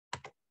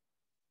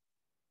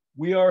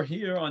We are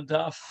here on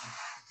Daf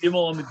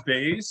Gimel Amid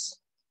Beis,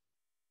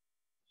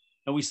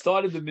 and we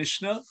started the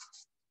Mishnah,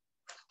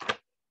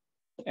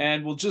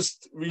 and we'll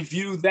just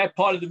review that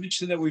part of the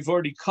Mishnah that we've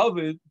already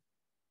covered,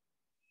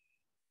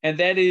 and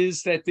that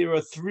is that there are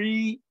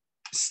three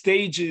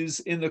stages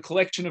in the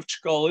collection of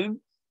Shekalim,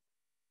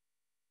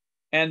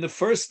 and the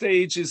first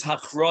stage is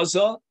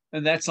Hachraza,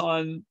 and that's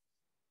on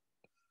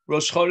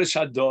Rosh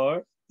Chodesh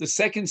Adar. The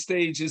second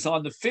stage is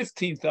on the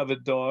 15th of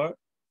Adar,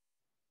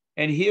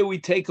 and here we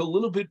take a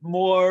little bit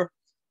more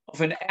of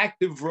an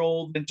active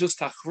role than just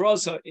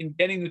Hachraza in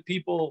getting the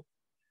people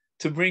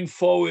to bring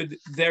forward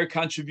their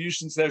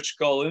contributions, their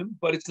shekalim,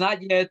 but it's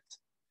not yet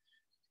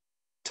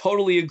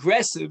totally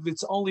aggressive.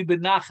 It's only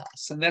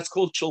benachas, and that's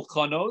called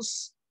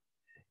shulchanos.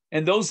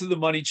 And those are the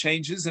money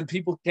changes, and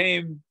people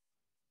came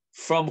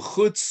from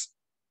chutz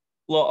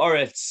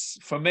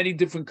la'aretz, from many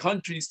different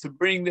countries to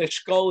bring their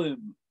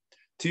shekalim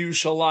to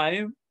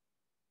Yerushalayim.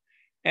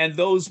 And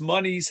those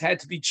monies had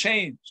to be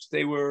changed.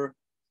 They were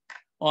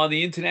on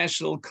the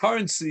international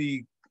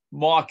currency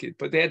market,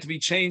 but they had to be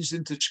changed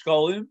into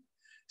shekalim.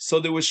 So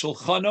there were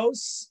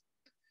shulchanos,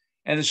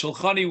 and the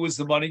shulchani was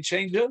the money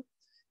changer.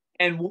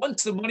 And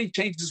once the money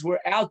changers were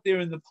out there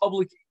in the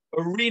public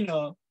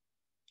arena,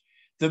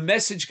 the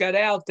message got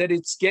out that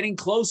it's getting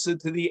closer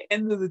to the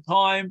end of the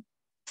time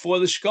for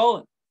the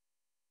shekalim.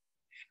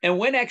 And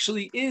when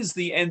actually is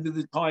the end of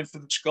the time for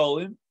the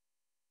shekalim?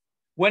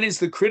 When is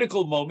the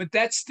critical moment?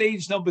 That's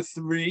stage number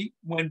 3,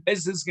 when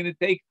Bezdin is going to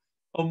take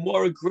a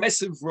more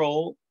aggressive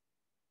role.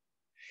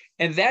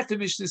 And that, the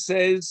Mishnah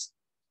says,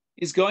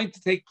 is going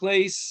to take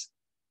place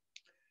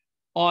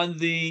on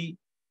the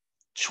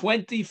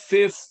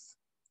 25th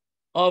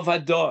of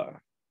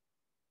Adar.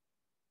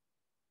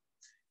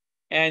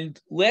 And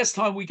last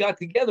time we got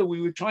together,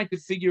 we were trying to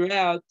figure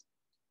out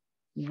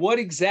what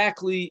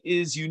exactly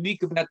is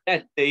unique about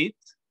that date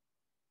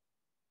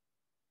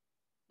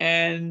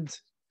and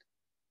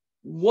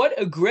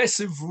what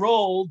aggressive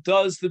role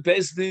does the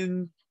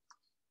Bezdin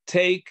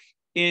take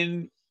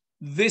in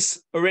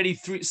this already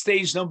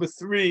stage number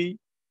 3?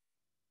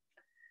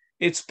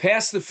 It's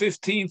past the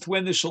 15th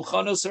when the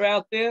shulchanos are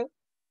out there.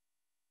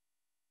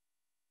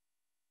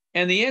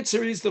 And the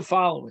answer is the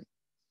following,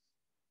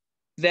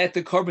 that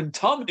the carbon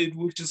tamid,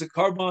 which is a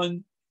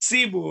carbon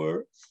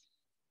tzibur,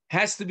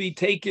 has to be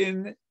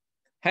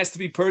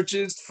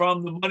purchased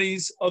from the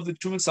monies of the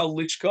Trumas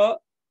al-Lichka,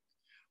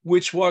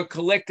 which were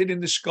collected in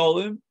the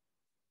shekalim.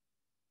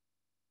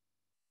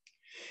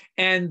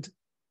 And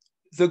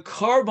the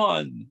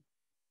carbon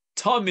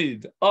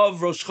tamid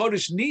of Rosh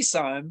Chodesh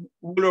Nisan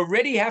would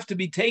already have to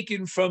be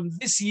taken from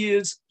this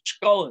year's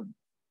shekalim.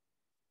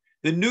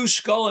 The new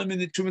shekalim in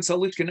the Trumas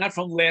al-Lichka, not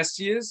from last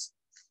year's.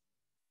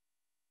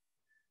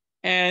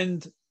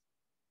 And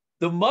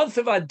the month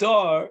of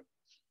Adar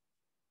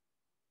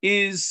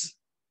is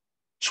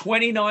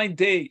 29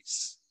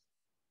 days.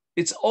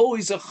 It's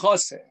always a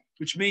chaser,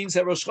 which means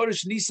that Rosh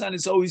Chodesh Nisan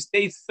is always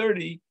day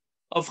 30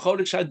 of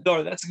Chodesh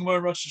Adar. That's the Gemara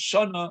in Rosh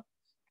Hashanah,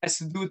 has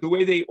to do with the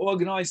way they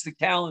organize the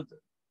calendar.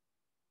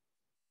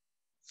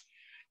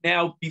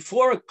 Now,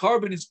 before a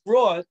carbon is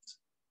brought, it's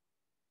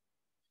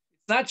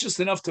not just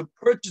enough to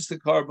purchase the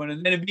carbon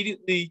and then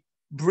immediately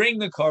bring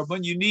the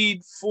carbon. You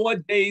need 4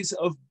 days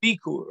of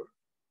bikur.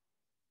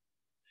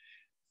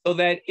 So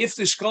that if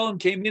the shekalim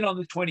came in on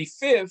the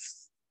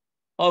 25th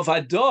of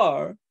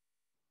Adar,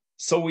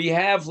 so we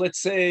have, let's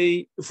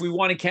say, if we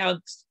want to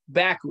count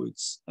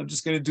backwards, I'm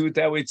just going to do it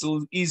that way, it's a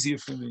little easier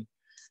for me.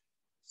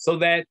 So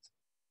that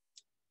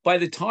by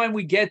the time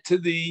we get to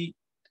the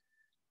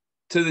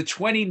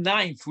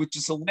 29th, which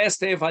is the last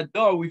day of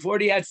Adar, we've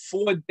already had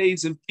 4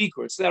 days of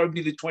bikur. So that would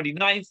be the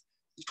 29th,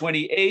 the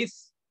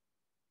 28th,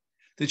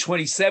 the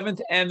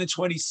 27th, and the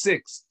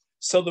 26th.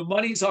 So the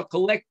monies are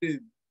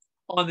collected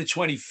on the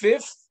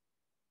 25th.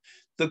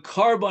 The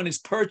carbon is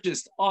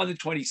purchased on the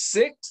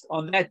 26th.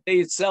 On that day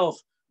itself,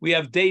 we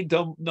have day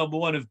number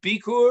 1 of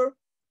bikur.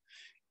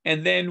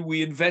 And then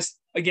we invest,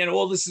 again,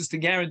 all this is to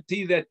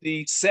guarantee that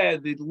the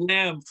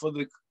lamb for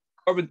the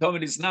carbon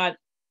tamid is not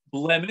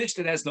blemished,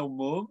 it has no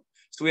mum.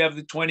 So we have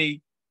the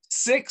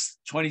 26th,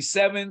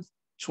 27th,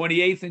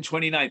 28th, and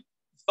 29th.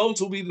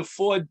 Those will be the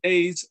 4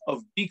 days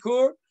of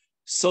bikur,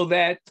 so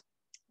that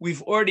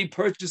we've already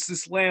purchased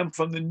this lamb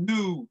from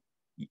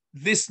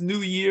this new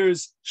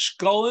year's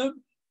shekalim,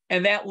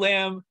 and that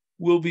lamb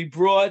will be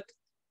brought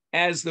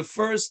as the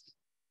first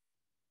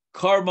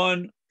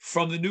carbon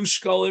from the new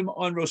shekalim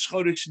on Rosh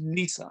Chodesh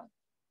Nisan.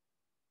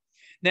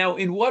 Now,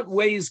 in what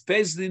way is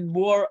Bezdin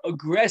more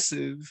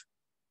aggressive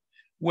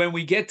when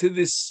we get to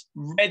this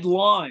red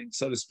line,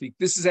 so to speak?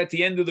 This is at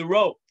the end of the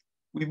rope.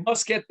 We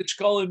must get the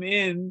shekalim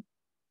in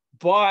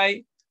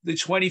by the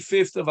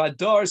 25th of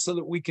Adar so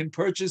that we can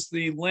purchase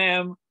the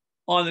lamb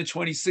on the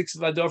 26th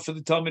of Adar for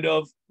the tamid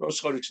of Rosh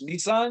Chodesh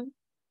Nisan.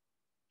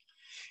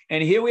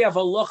 And here we have a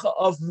halacha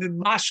of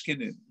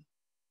mimashkenim.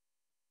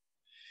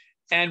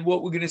 And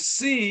what we're going to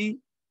see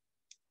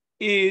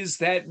is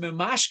that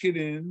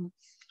mimashkenim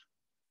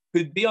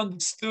could be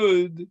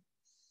understood.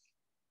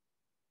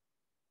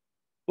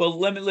 Well,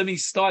 let me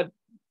start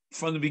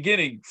from the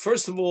beginning.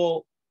 First of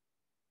all,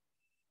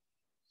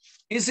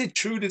 is it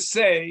true to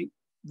say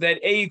that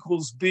A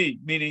equals B,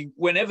 meaning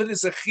whenever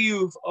there's a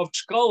chiyuv of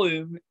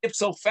shkalim,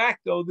 ipso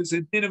facto, there's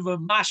a din of a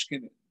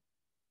mashkenin,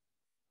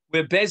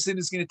 where Bezdin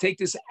is going to take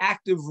this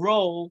active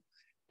role,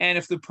 and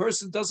if the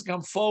person doesn't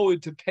come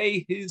forward to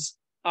pay his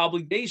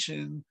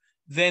obligation,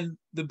 then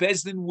the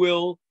Bezdin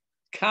will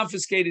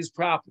confiscate his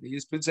property,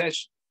 his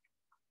possession,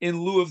 in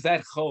lieu of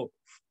that chov.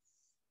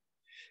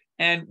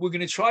 And we're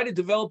going to try to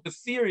develop a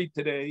theory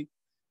today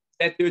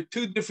that there are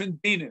two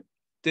different dinim.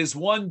 There's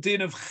one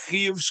din of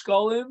chiyuv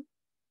shkalim,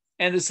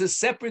 and there's a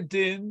separate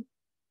din,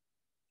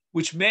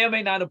 which may or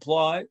may not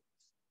apply,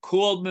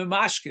 called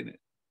memashkenin.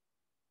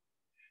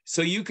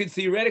 So you could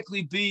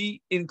theoretically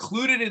be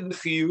included in the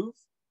chiyuv,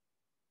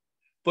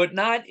 but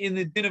not in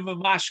the din of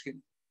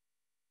memashkenin.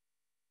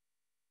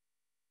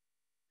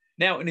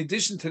 Now, in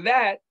addition to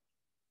that,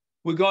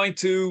 we're going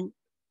to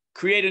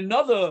create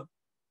another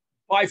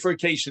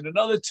bifurcation,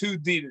 another two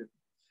dinim.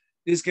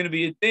 There's going to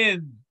be a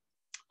din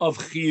of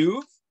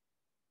chiyuv,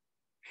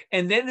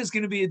 and then there's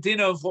going to be a din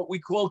of what we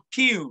call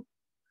kiyum,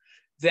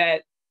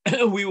 that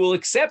we will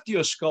accept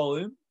your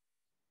shkalim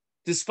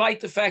despite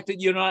the fact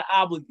that you're not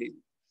obligated.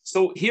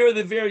 So here are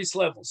the various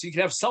levels. You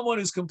can have someone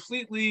who's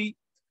completely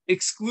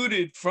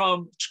excluded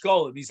from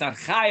shkalim. He's not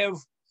chayav,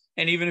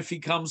 and even if he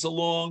comes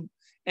along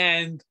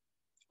and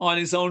on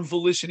his own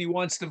volition he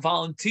wants to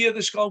volunteer the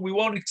shkalim, we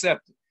won't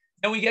accept it.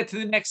 Then we get to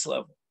the next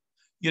level.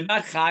 You're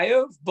not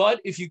chayav, but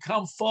if you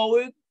come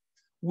forward,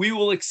 we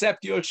will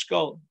accept your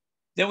shkalim.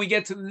 Then we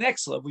get to the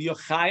next level. You're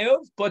chayav,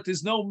 but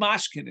there's no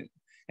mashkenin.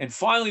 And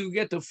finally, we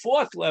get to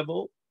fourth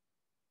level,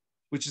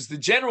 which is the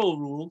general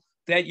rule,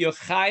 that you're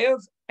chayav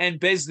and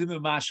bezdin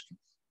mashkin.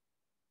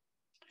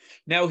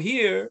 Now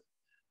here,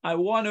 I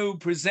want to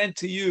present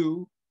to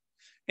you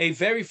a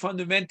very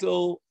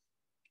fundamental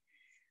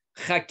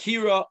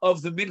chakira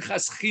of the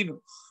Minchas Chinuch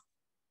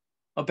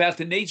about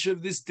the nature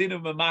of this din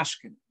of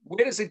mamashkin.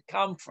 Where does it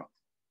come from?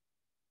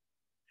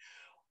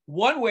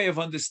 One way of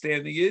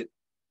understanding it,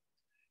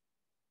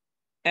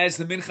 as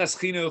the Minchas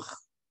Chinuch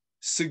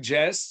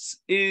suggests,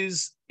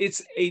 is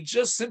it's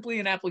just simply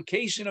an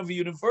application of a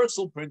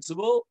universal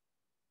principle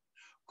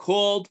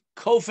called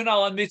kofen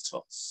ala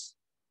mitzvos.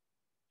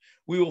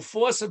 We will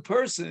force a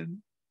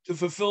person to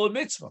fulfill a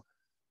mitzvah.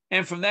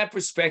 And from that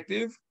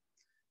perspective,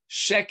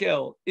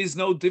 shekel is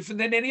no different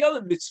than any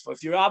other mitzvah.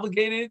 If you're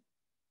obligated,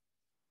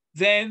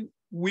 then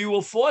we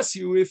will force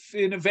you if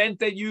in event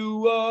that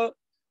you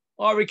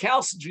are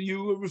recalcitrant,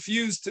 you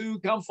refuse to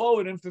come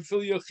forward and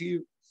fulfill your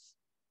chiyuv.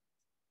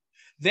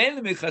 Then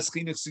the Minchas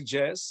Chinuch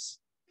suggests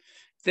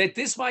that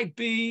this might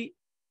be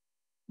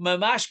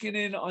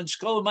mamashkenin on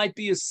shkolim, might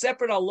be a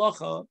separate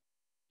halacha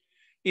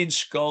in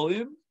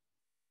shkolim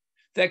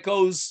that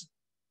goes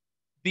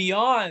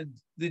beyond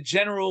the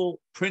general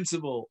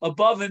principle,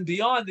 above and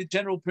beyond the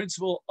general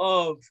principle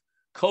of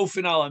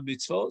kofen ala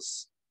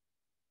mitzvos.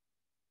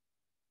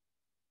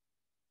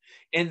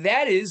 And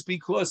that is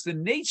because the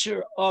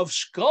nature of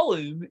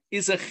shkolim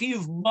is a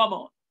chiyuv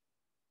mamon.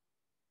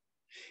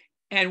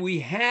 And we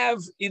have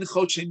in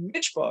Choshen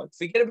Mishpat,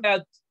 forget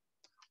about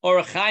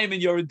Orach Chaim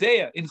and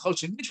Yoredeya. In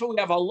Choshen Mishpat, we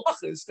have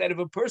halachas that if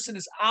a person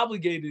is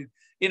obligated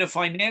in a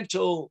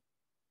financial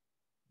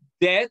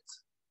debt,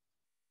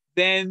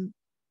 then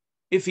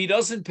if he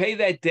doesn't pay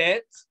that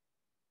debt,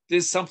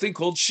 there's something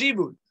called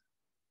shibud.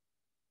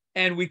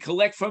 And we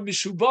collect from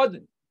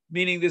Mishubadim,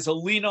 meaning there's a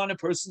lien on a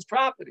person's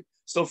property.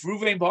 So if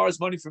Ruvain borrows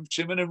money from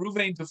Shimon and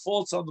Ruvain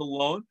defaults on the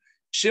loan,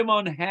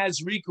 Shimon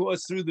has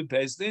recourse through the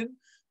Bezdin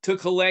to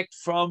collect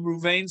from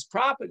Ruvain's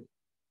property.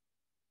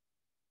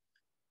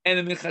 And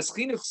the Minchas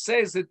Chinuch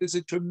says that there's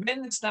a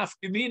tremendous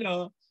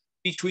nafkamina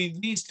between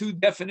these two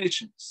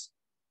definitions.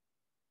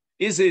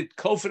 Is it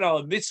kofen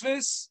ala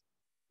mitzvahs,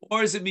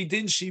 or is it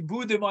midin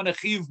shibudim on a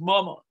chiv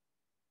mama?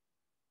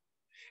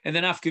 And the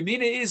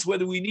nafkamina is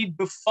whether we need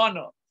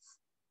befana.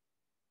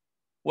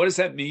 What does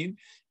that mean?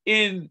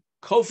 In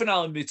kofen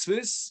ala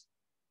mitzvahs,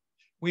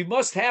 we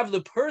must have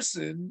the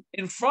person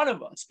in front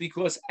of us,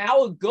 because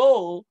our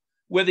goal,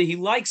 whether he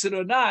likes it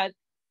or not,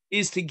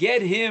 is to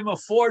get him,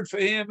 afford for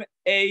him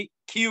a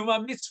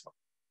kiyum mitzvah.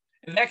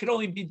 And that can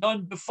only be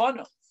done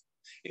b'fanav.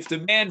 If the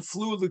man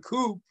flew the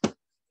coop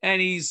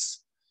and he's,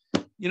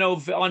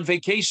 on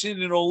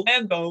vacation in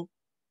Orlando,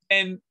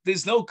 and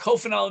there's no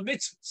kofen ala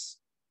mitzvahs,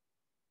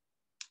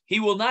 he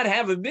will not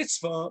have a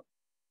mitzvah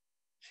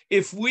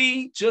if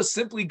we just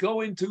simply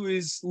go into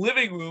his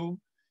living room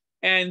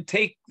and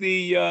take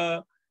the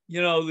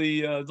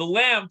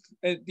lamp,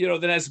 that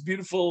has a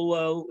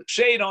beautiful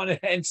shade on it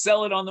and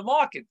sell it on the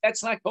market.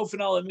 That's not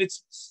kofen ala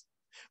mitzvahs.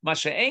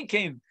 Masha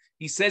Enkein,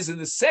 he says in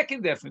the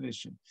second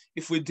definition,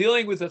 if we're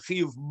dealing with a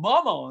chiyuv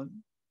mamon,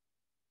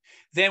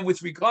 then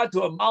with regard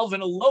to a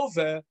malvin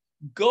alova,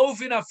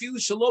 govin afilu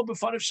shalo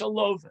b'fanav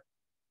shalova.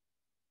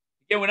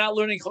 Again, we're not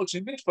learning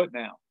Choshen Mishpat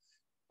now,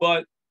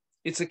 but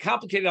it's a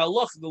complicated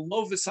halach. The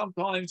lova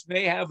sometimes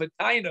may have a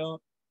taina,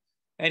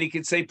 and he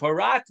can say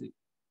parati.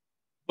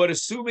 But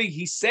assuming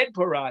he said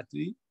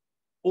parati,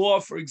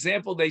 or for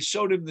example, they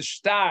showed him the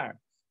shtar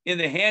in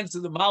the hands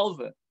of the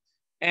malva,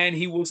 and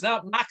he was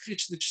not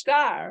makrish the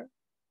shtar,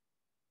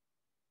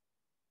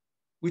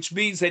 which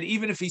means that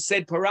even if he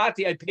said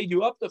parati, I paid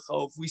you up the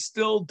chov, we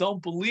still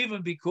don't believe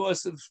him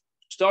because of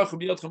the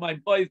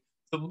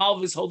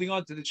malvis holding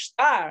on to the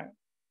shtar.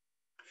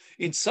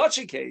 In such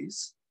a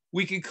case,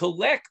 we can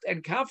collect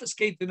and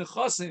confiscate the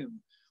nechasim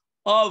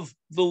of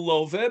the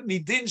love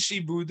midin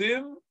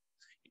shibudim,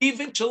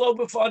 even shelo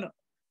b'fana,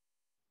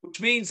 which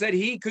means that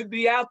he could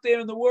be out there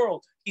in the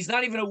world. He's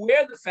not even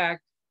aware of the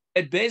fact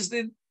that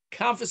Bezdin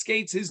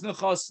confiscates his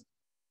nechasim.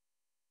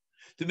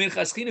 The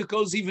Minchas Chinuch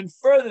goes even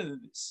further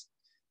than this.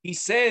 He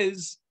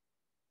says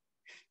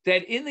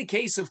that in the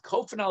case of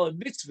kofanal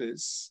and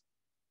mitzvahs,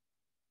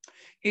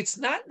 it's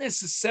not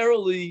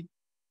necessarily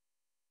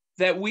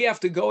that we have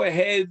to go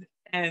ahead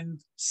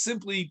and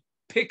simply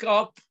pick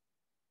up,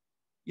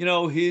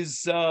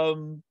 his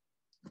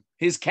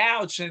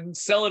couch and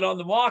sell it on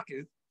the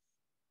market.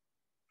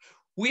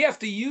 We have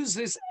to use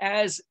this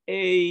as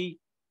a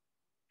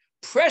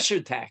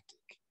pressure tactic,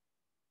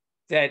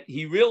 that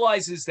he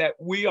realizes that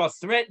we are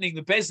threatening,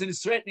 the Bezdin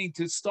is threatening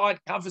to start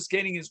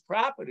confiscating his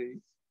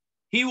property.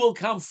 He will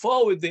come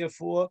forward,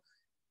 therefore,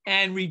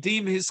 and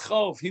redeem his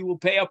chov. He will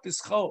pay up his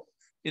chov,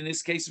 in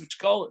this case of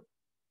shkolim.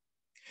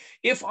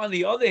 If, on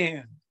the other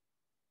hand,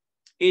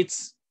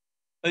 it's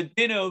a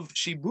din of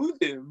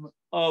shibudim,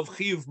 of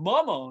chiyuv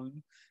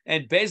mamon,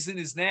 and Bezdin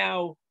is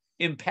now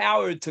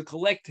empowered to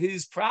collect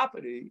his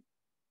property,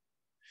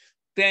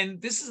 then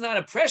this is not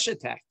a pressure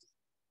tactic.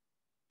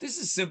 This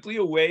is simply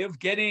a way of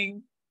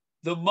getting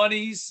the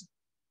monies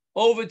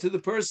over to the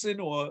person,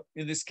 or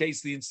in this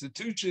case, the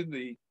institution,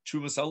 the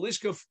Trumas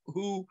Halishka,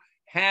 who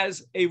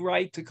has a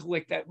right to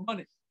collect that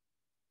money.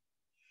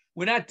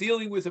 We're not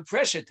dealing with a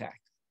pressure tactic.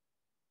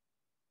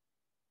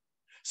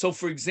 So,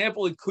 for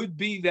example, it could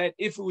be that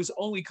if it was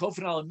only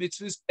kofanal and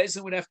mitzvahs,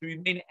 Bezdin would have to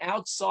remain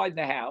outside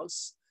the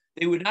house.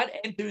 They would not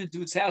enter into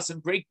his house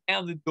and break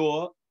down the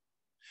door.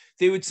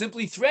 They would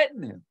simply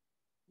threaten him.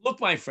 Look,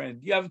 my friend,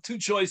 you have two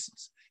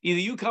choices. Either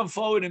you come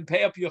forward and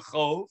pay up your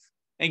chov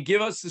and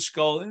give us the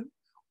shkolim,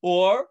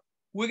 or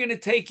we're going to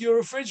take your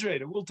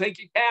refrigerator. We'll take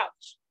your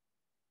couch.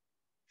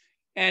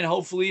 And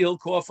hopefully he'll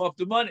cough up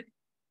the money.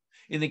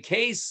 In the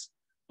case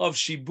of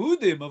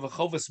shibudim, of a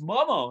chovas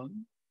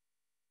mamon,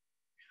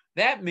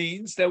 that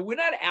means that we're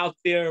not out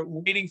there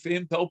waiting for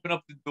him to open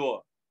up the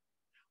door.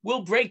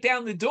 We'll break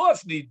down the door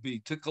if need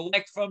be to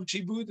collect from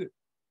shibudim.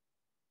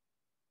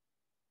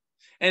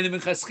 And the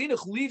Minchas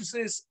Chinuch leaves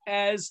this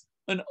as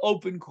an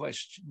open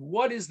question.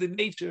 What is the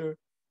nature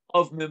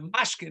of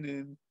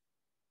memashkenin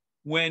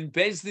when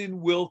Bezdin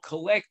will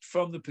collect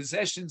from the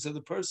possessions of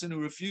the person who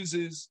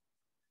refuses,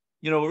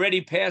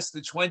 already past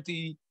the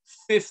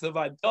 25th of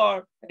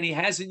Adar, and he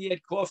hasn't yet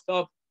coughed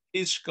up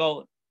his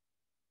shkolim?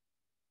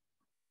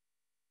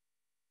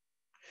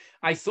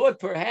 I thought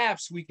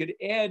perhaps we could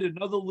add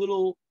another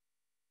little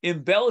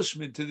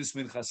embellishment to this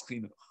Minchas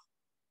Chinuch.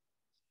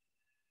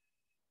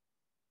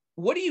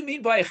 What do you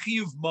mean by a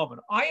chiyuv mamon?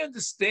 I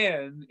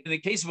understand in the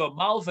case of a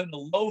malva and a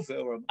love,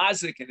 or a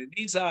mazik and a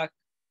nizak,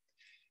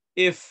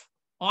 if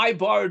I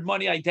borrowed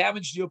money, I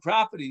damaged your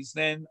properties,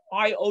 then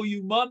I owe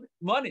you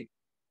money.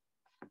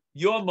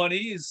 Your money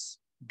is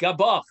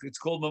gabach. It's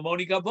called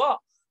mamoni gabach.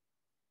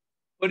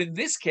 But in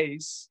this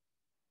case,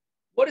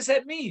 what does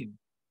that mean?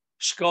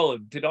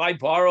 Shkolim. Did I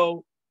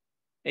borrow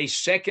a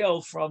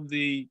shekel from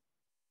the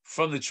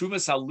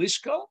Trumas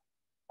Halishka?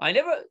 I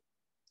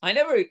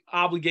never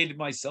obligated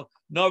myself.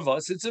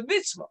 Narvas, it's a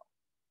mitzvah.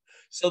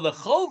 So the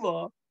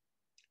chova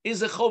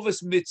is a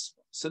chovas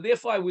mitzvah. So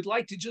therefore, I would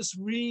like to just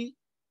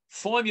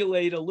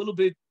reformulate a little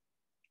bit,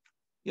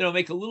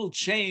 make a little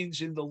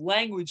change in the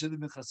language of the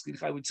Minchas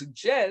Chinuch. I would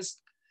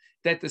suggest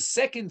that the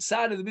second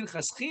side of the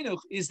Minchas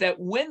Chinuch is that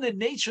when the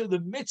nature of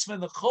the mitzvah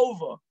and the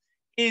chova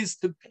is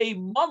to pay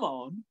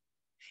mammon,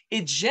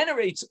 it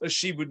generates a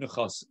shibud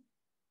nechasim.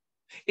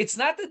 It's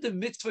not that the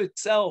mitzvah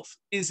itself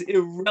is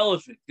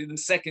irrelevant in the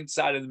second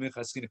side of the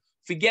Minchas Chinuch.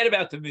 Forget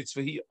about the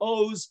mitzvah. He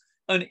owes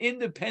an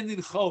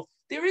independent chov.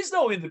 There is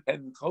no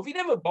independent chov. He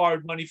never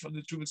borrowed money from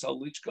the Trumas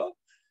Halishka.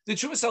 The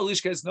Trumas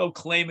Halishka has no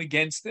claim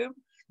against him.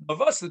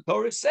 Navas, the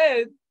Torah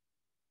said,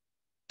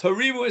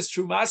 Tarimu is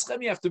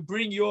Trumaschem. You have to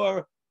bring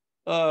your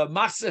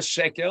Masechet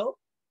Shekel.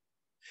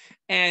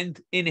 And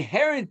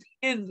inherent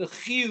in the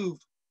chiyuv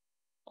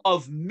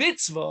of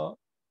mitzvah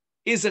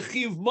is a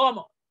chiyuv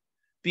mamon.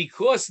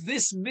 Because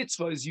this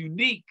mitzvah is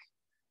unique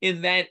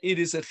in that it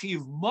is a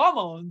chiyuv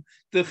mamon,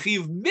 the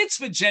chiyuv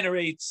mitzvah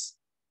generates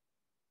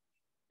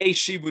a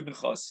shibud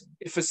nechasim.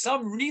 If for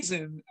some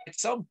reason, at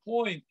some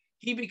point,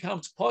 he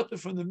becomes potter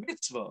from the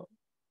mitzvah,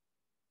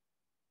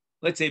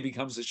 let's say he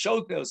becomes a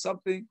shota or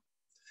something,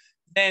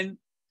 then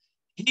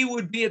he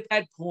would be at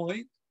that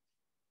point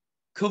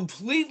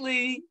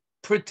completely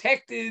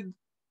protected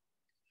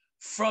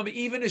from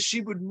even a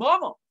shibud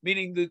mamon,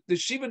 meaning the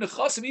shibud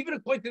nechasim, even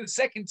according to the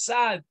second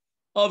side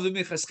of the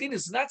Minchas Chinuch,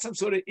 is not some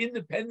sort of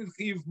independent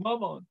chiyuv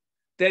mamon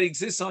that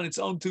exists on its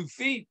own 2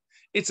 feet.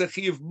 It's a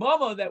chiyuv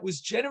mamon that was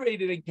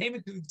generated and came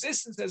into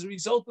existence as a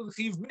result of the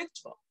chiyuv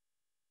mitzvah.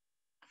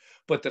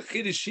 But the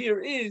chiddush here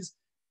is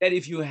that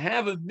if you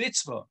have a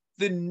mitzvah,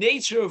 the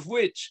nature of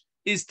which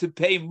is to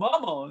pay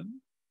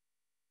mammon,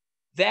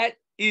 that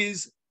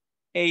is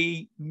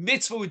a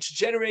mitzvah which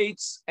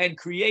generates and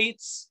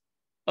creates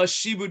a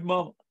shibud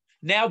mama.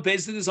 Now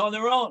Beis Din is on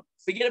their own.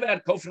 Forget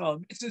about kofin al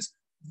mitzvahs.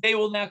 They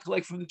will now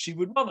collect from the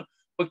shibud mama.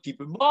 But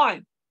keep in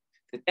mind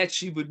that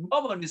shibud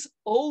mama is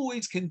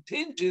always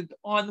contingent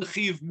on the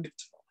chiyuv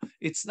mitzvah.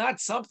 It's not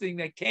something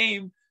that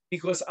came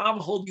because I'm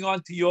holding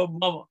on to your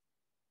mama.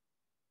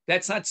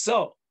 That's not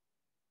so.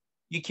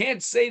 You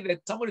can't say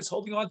that someone is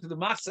holding on to the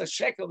machzah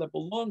shekel that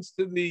belongs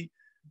to the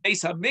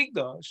Beis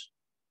Hamikdash.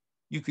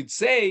 You could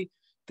say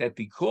that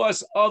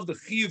because of the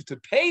chiyuv to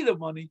pay the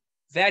money,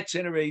 that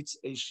generates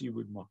a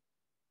shibud mama.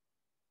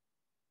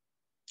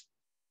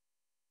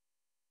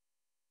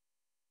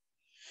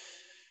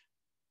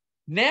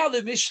 Now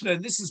the Mishnah,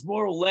 and this is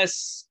more or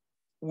less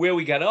where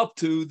we got up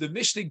to, the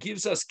Mishnah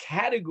gives us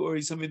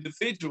categories of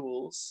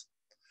individuals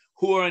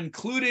who are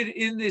included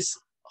in this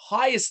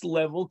highest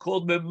level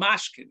called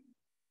memashkin.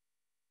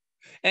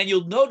 And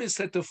you'll notice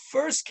that the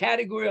first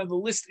category on the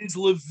list is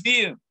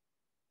Levium.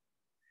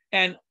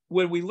 And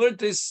when we learned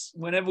this,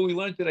 whenever we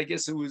learned it, I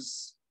guess it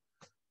was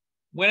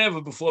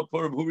whenever before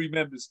Purim, who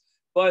remembers?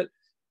 But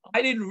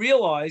I didn't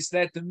realize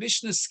that the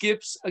Mishnah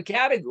skips a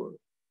category.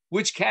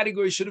 Which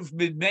category should have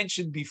been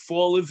mentioned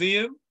before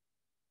Levium?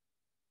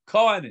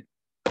 Kohanim.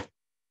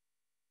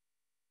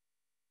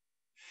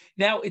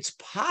 Now, it's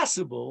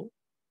possible,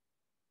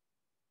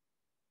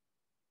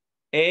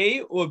 A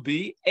or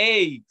B,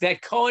 A,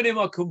 that Kohanim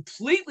are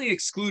completely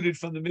excluded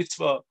from the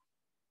mitzvah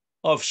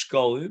of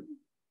Shekalim.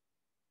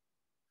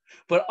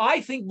 But I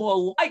think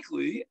more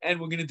likely, and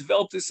we're going to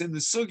develop this in the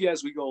sugya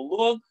as we go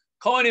along,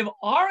 Kohanim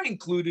are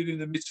included in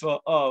the mitzvah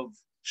of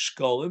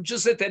Shekalim,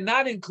 just that they're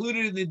not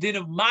included in the din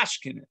of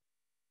mashkin.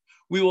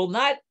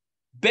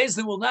 Beis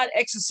Din will not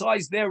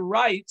exercise their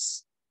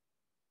rights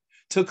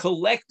to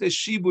collect the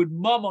shibud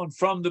mammon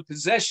from the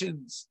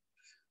possessions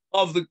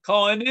of the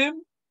Kohanim,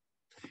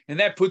 and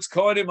that puts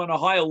Kohanim on a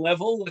higher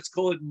level. Let's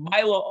call it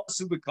Maila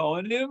Asu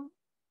B'Kohanim.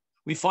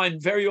 We find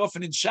very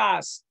often in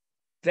Shas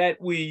that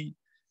we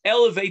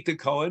elevate the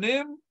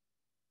Kohanim,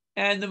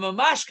 and the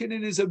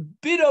Mamashkinin is a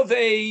bit of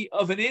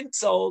an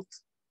insult,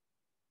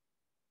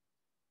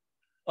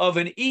 of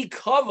an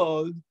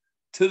e-kavod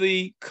to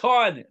the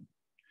Kohanim.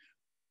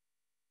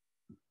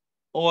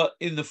 Or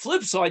in the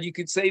flip side, you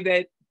could say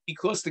that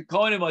because the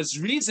Kohanim are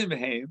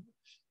Zrizim,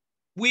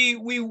 we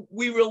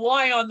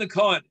rely on the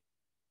Kohanim.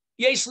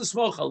 Yesh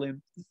l'smoch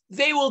alim.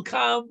 They will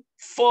come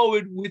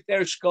forward with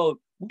their shkolim.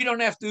 We don't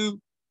have to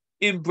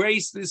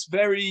embrace this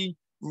very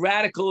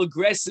radical,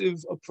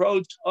 aggressive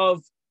approach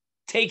of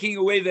taking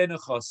away their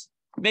nechas.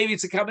 Maybe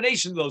it's a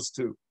combination of those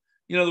two.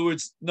 In other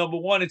words, number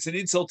one, it's an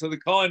insult to the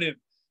Kohanim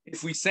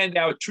if we send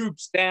our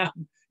troops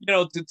down,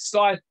 to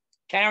start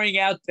carrying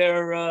out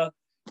their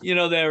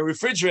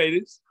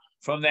refrigerators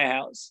from their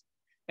house.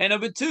 And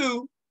number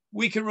two,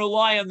 we can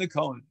rely on the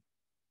Kohanim.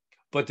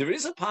 But there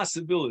is a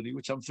possibility,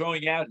 which I'm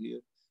throwing out here,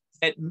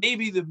 that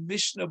maybe the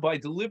Mishnah, by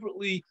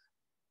deliberately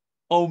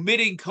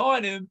omitting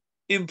Kohanim,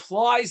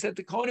 implies that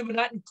the Kohanim are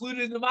not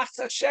included in the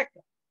Masechet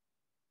Shekalim.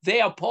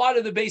 They are part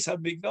of the Beis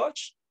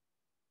Hamikdash,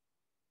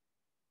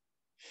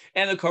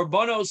 and the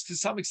Karbanos, to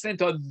some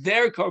extent, are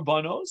their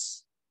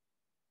Karbanos.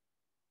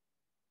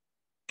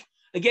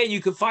 Again,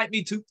 you can fight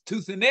me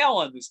tooth and nail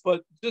on this,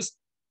 but just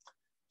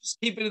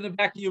keep it in the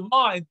back of your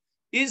mind.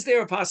 Is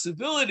there a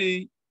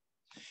possibility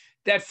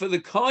that for the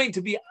Kohen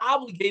to be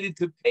obligated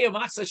to pay a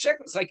Masechet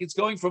Shekalim, it's like it's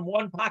going from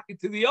one pocket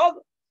to the other,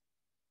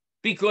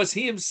 because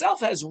he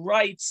himself has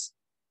rights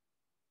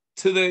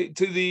to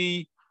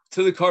the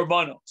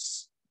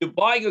Karbanos. You're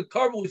buying a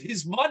carbon with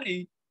his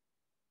money.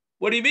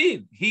 What do you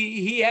mean?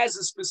 He has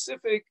a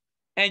specific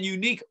and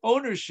unique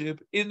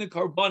ownership in the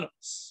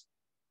Karbanos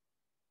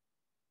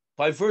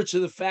by virtue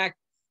of the fact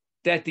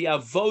that the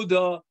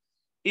avoda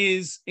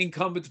is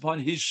incumbent upon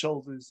his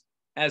shoulders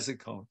as a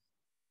Kohen.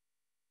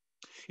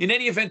 In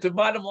any event, the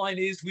bottom line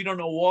is we don't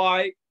know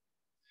why,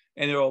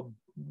 and there are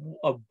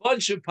a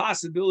bunch of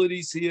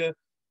possibilities here,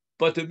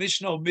 but the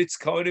Mishnah omits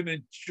Kohanim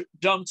and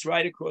jumps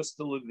right across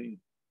the Levine.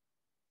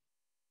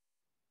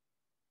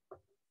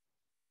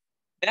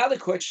 Now the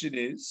question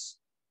is,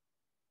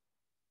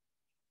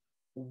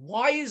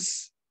 why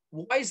is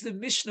the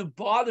Mishnah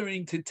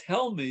bothering to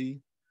tell me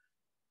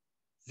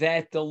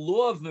that the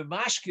law of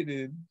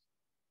Memashkinim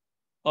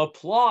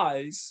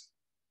applies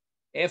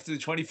after the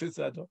 25th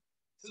Adar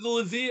to the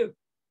Levium?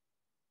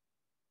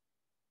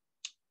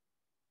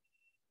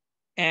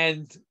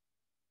 And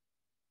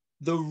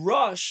the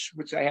Rush,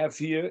 which I have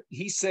here,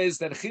 he says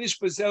that Chinish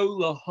Bazeu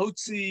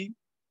lahotzi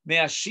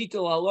me'ashita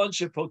l'halon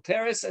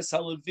shepoteres es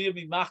haleviim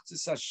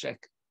imachtzis hashek.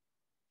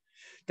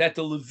 That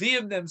the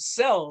Levium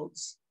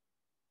themselves,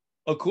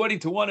 according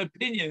to one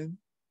opinion,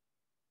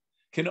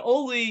 can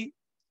only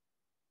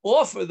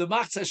offer the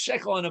machzas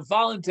shekel on a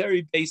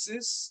voluntary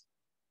basis.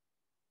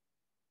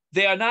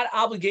 They are not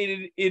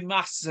obligated in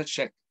machzas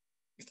shekel.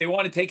 If they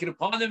want to take it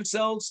upon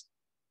themselves,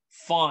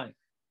 fine,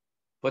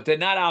 but they're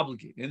not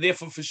obligated, and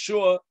therefore, for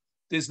sure,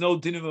 there's no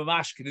din of a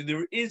mashkin. And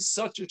there is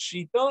such a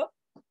shita.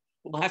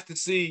 We'll have to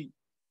see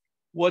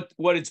what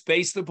it's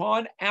based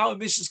upon. Our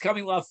mission is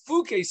coming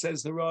lafuke,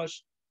 says the Rosh,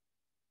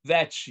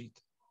 that sheet.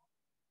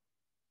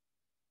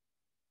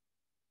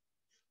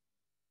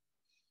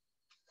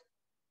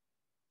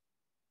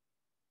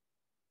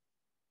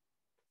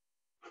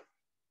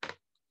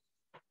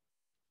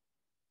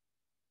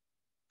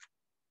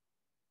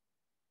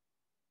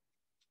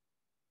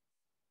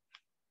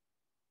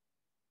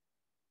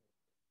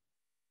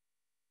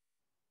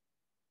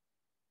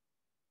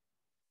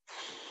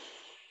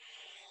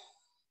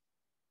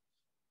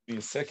 Give me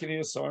a second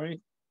here,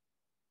 sorry.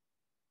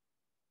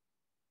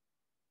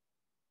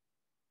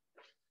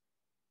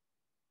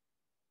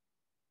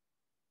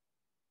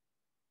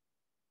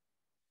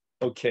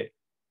 Okay.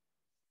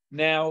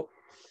 Now,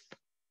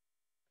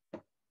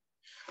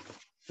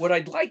 what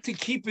I'd like to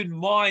keep in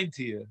mind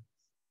here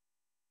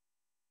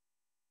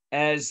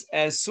as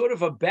sort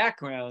of a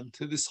background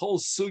to this whole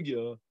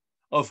sugya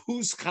of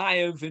who's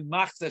chayav in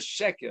Masechet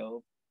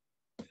Shekel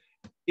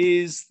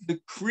is the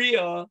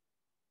kriya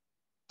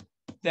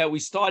that we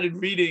started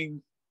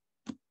reading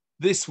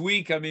this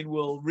week. I mean,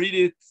 we'll read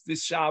it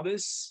this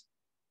Shabbos,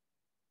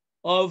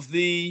 of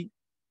the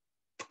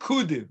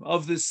pkudim,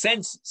 of the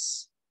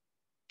census,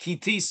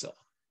 kitisa.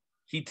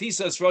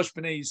 Kitisa is Rosh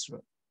Bnei Yisrael.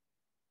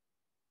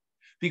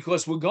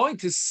 Because we're going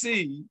to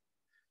see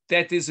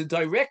that there's a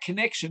direct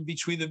connection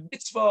between the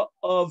mitzvah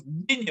of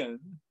minyan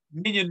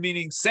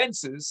meaning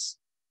census,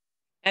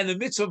 and the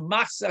mitzvah of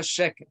Masechet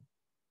Shekel.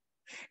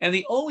 And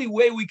the only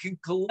way we can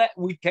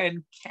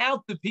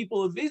count the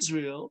people of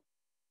Israel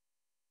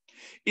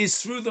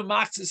is through the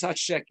Masechet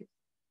Shekel.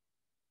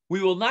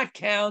 We will not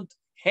count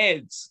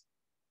heads.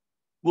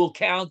 We'll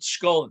count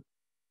shkolim.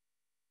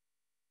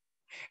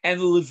 And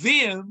the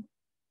Levium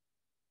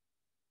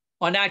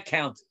are not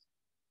counted.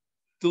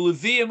 The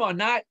Levium are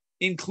not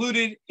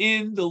included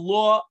in the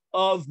law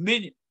of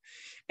minyan.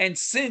 And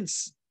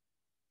since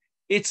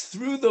it's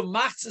through the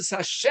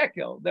Masechet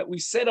Shekel that we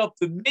set up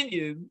the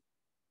minyan,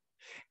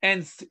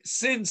 and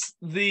since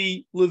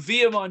the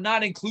Levium are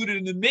not included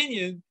in the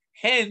minyan,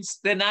 hence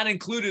they're not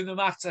included in the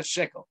Masechet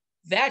Shekel.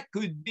 That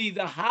could be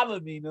the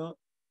Havamina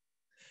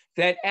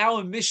that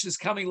our mission is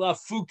coming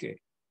lafuke.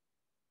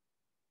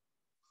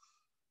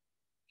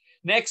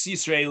 Next,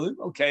 Yisraelim,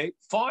 okay,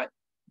 fine.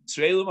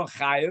 Yisraelim are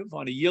chayav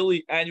on a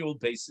yearly annual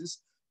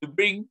basis to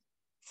bring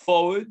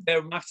forward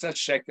their Masechet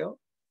Shekel,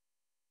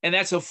 and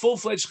that's a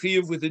full-fledged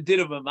chiyuv with the din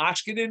of a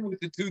mashkenin, with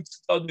the two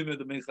tzadim of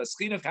the minchas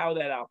chinuch, how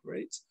that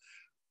operates.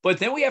 But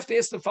then we have to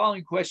ask the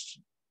following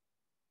question: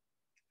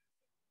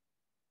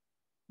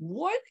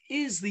 what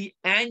is the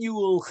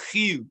annual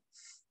chiyuv?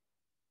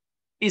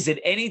 Is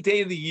it any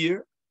day of the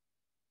year?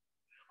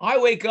 I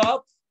wake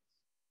up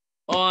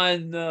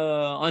on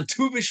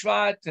Tu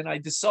B'Shvat and I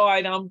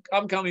decide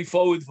I'm coming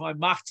forward with my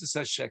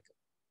Masechet Shekel.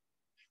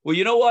 Well,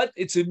 you know what?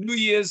 It's a New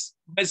Year's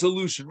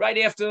resolution. Right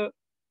after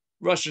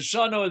Rosh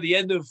Hashanah or the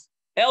end of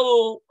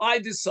Elul, I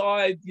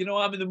decide,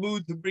 I'm in the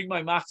mood to bring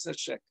my Masechet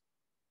Shekel.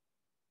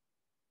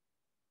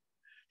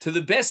 To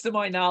the best of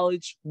my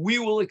knowledge, we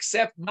will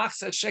accept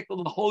Masechet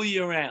Shekel the whole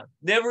year round.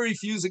 Never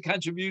refuse a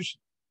contribution.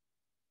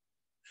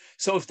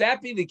 So if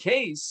that be the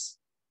case,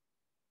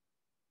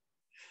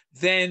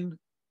 then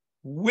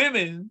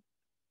women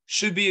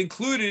should be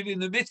included in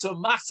the mitzvah of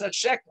Masechet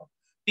Shekel,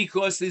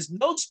 because there's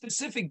no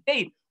specific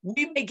date.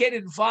 We may get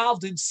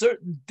involved in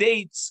certain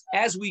dates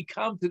as we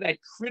come to that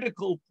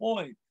critical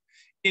point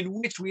in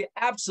which we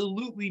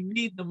absolutely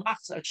need the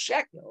Masechet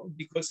Shekel,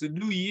 because the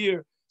new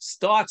year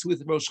starts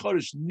with Rosh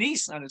Chodesh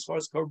Nisan as far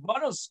as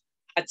Korbanos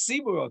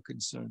Hatzibur are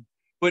concerned.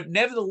 But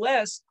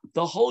nevertheless,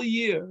 the whole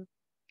year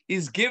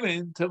is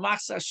given to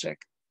Masechet Shekel.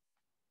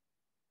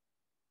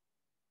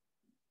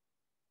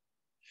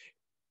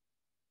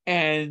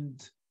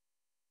 And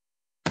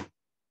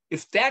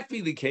if that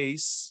be the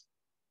case,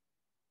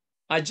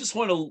 I just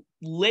want to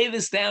lay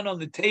this down on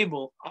the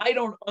table. I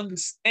don't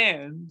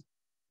understand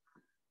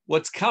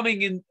what's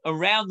coming in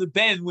around the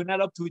bend. We're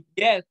not up to it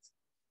yet.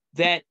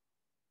 That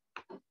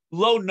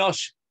lo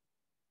nosh,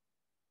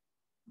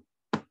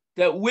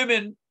 that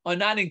women are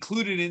not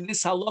included in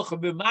this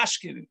halacha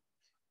b'mashkinin.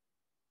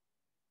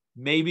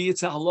 Maybe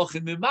it's a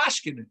halacha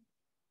b'mashkinin,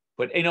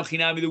 but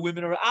enochinami, the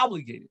women are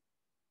obligated.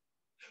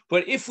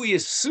 But if we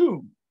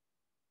assume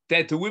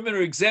that the women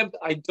are exempt,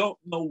 I don't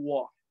know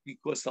why,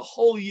 because the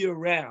whole year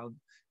round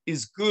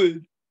is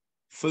good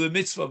for the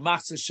mitzvah of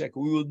Masechet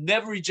Shekel. We will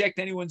never reject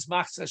anyone's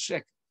Masechet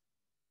Shekel,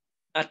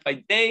 not by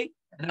day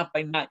and not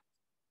by night.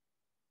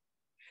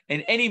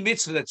 And any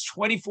mitzvah that's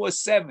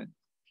 24/7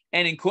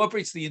 and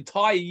incorporates the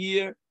entire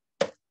year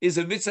is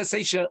a mitzvah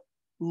seisha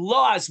lo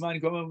azman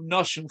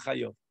noshim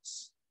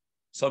chayovos.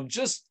 So I'm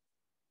just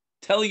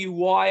telling you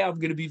why I'm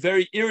going to be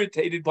very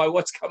irritated by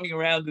what's coming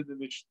around in the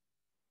Mishnah.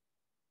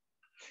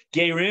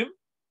 Gerim.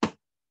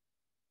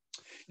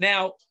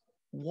 Now,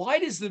 why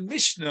does the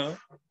Mishnah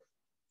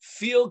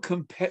feel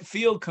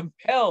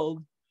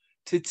compelled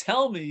to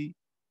tell me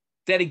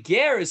that a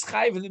ger is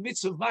chayiv in the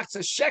mitzvah of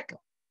Masechet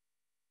Shekel?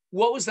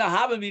 What was the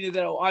havamina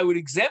that I would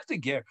exempt a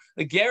ger?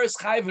 A ger is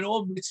chayiv in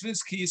all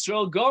mitzvahs ki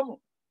Yisrael gomu.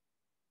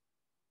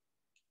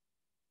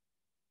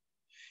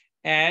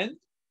 And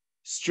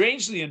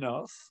strangely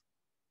enough,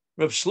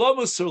 Rav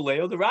Shlomo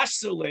Surleo, the Rash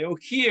Surleo,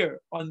 here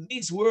on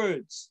these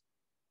words,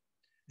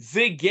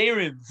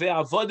 V'gerim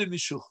ve'avodim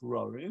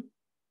mishuchrorim,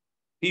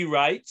 he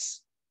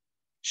writes,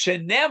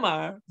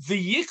 Shenemar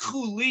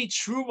v'yikhu li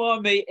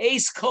truma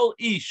me'es kol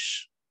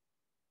ish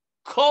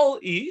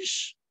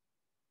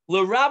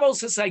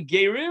l'rabos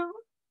hasagerim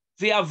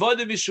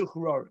ve'avodim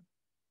mishuchrorim.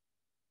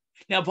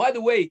 Now, by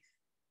the way,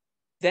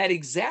 that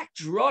exact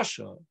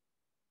drasha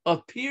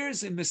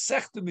appears in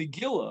Masechet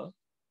Megillah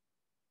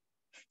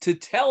to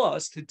tell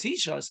us, to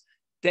teach us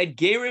that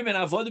gerim and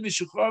avodim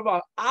mishuchrorim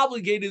are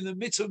obligated in the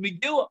mitzvah of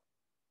Megillah.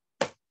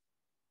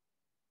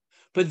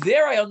 But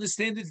there I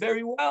understand it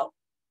very well,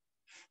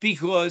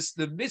 because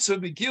the mitzvah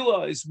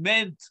Megillah is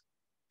meant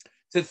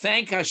to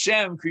thank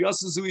Hashem,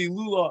 Kriyas Zui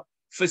Lula,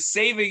 for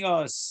saving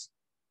us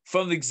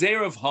from the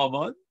Gzeir of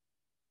Haman,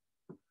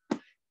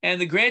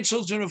 and the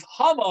grandchildren of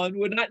Haman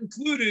were not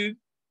included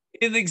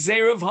in the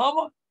Gzeir of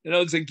Haman. You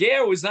know, the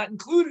Ger was not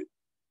included.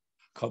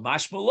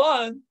 Kamash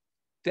Malan,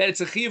 that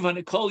it's a chiv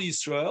on Kol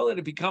Yisrael, and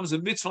it becomes a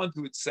mitzvah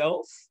unto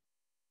itself.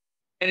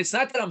 And it's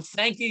not that I'm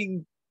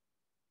thanking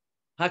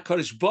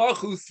HaKadosh Baruch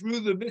Hu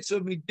through the mitzvah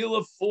of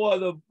Megillah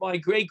for my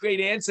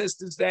great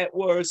ancestors that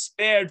were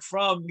spared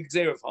from the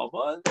Gzeir of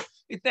Haman.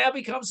 It now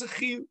becomes a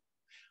chiv.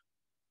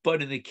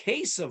 But in the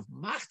case of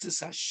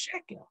Machzas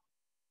HaShekel,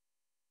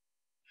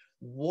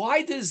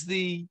 why does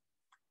the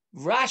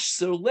Rash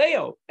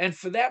Surleo, and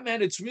for that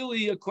matter, it's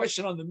really a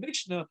question on the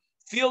Mishnah,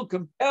 feel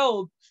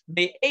compelled,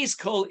 me'es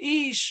kol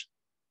ish,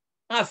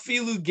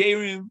 afilu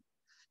gerim,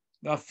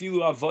 afilu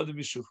avodim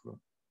mishuchra?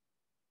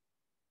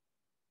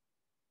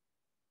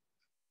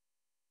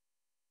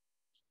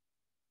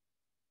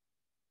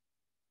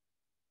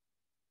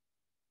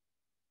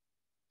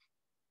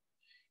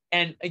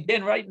 And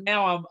again, right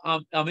now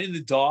I'm in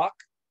the dark.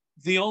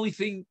 The only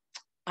thing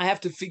I have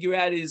to figure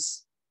out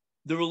is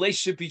the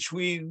relationship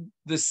between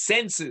the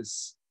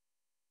census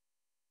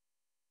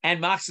and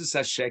Machzas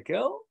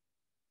HaShekel,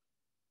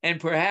 and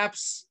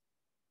perhaps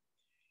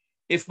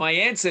if my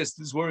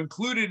ancestors were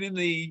included in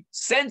the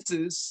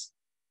census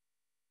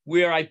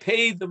where I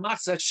paid the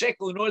Machzas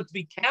HaShekel in order to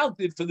be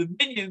counted for the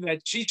minyan,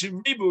 that Shish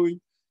and Ribui,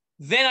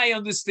 then I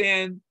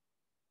understand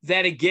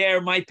that a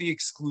ger might be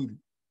excluded.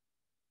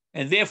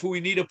 And therefore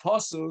we need a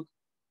pasuk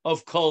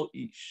of Kol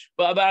Ish.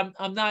 But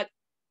I'm not,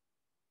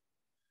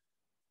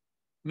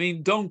 I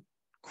mean, don't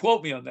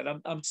quote me on that.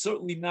 I'm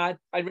certainly not.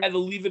 I'd rather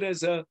leave it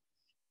as a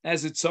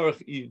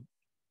tzarech iyun.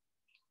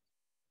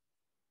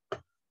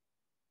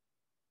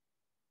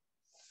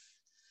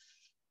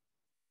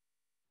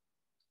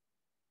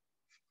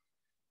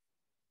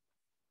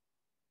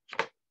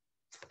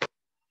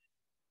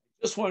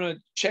 Just want to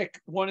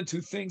check one or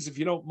two things, if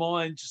you don't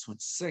mind. Just 1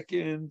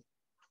 second.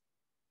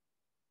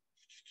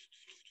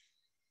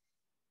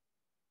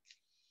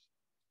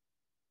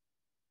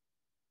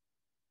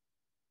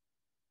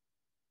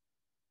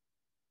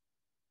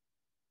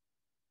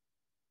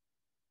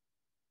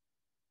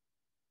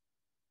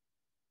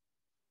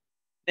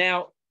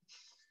 Now,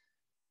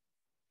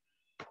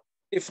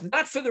 if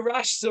not for the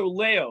Rash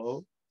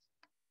Surleo,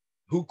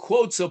 who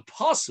quotes a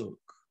pasuk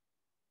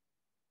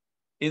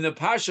in the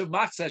Parsha of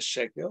Machzas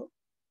Shekel,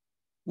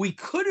 we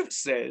could have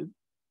said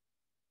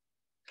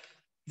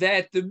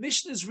that the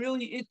Mishnah is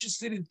really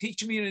interested in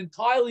teaching me an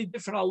entirely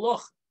different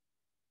halacha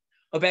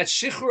about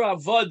Shichur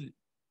Avodim.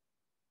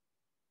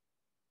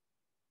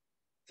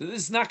 So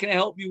this is not going to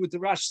help me with the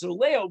Rash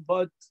Surleo,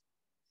 but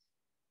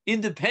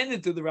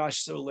independent of the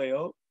Rash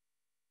Surleo,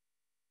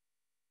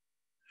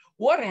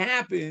 what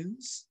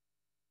happens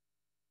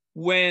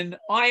when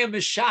I am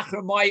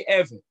Meshacher my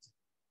Eved?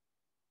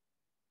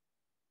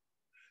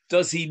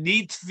 Does he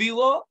need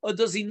Tefillah or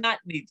does he not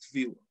need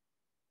Tefillah?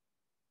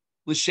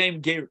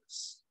 L'shem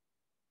Gerus.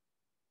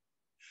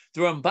 The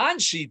Ramban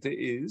Shita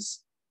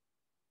is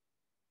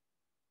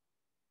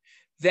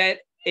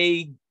that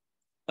an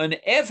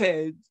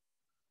Eved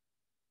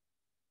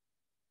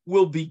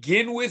will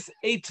begin with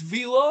a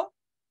Tefillah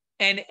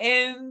and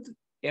end,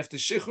 after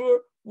Shichur,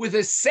 with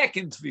a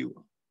second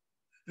Tefillah.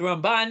 The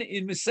Ramban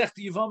in Masechet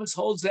Yevamos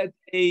holds that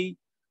an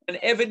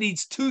Eved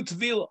needs 2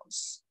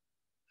 Tefillos.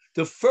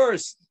 The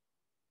first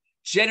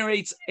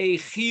generates a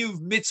Chiyuv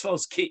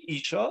Mitzvos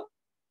Ke'isha,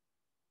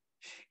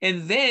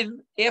 and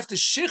then after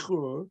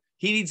Shichur,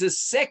 he needs a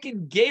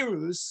second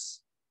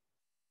Gerus,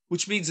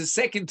 which means a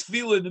second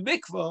Tefillah in the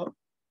mikvah,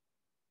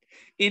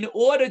 in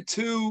order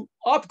to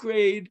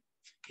upgrade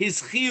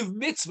his Chiyuv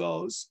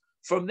Mitzvos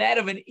from that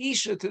of an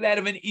Isha to that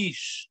of an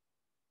Ish.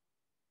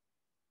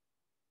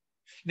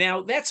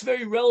 Now, that's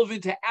very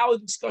relevant to our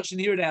discussion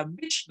here at our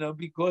Mishnah,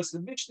 because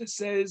the Mishnah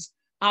says,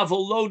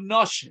 Avolo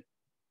Noshin.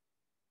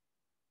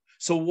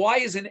 So why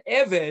is an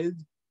Eved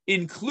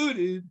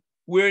included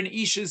where an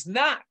Ish is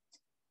not?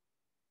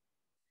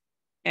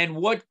 And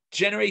what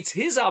generates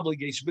his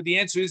obligation? But the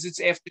answer is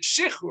it's after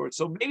Shichur.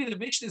 So maybe the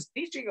Mishnah is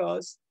teaching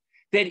us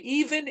that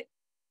even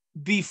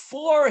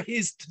before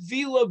his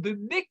Tvilah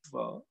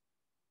b'mikvah,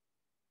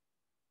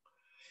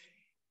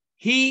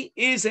 he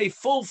is a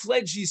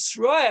full-fledged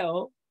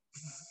Yisrael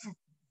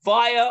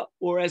via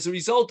or as a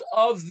result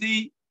of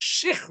the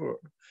shichur.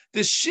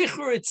 The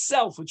shichur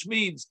itself, which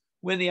means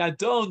when the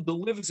Adon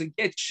delivers a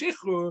get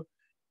shichur,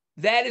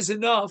 that is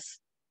enough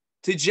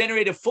to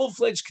generate a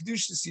full-fledged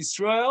Kedushas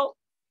Yisrael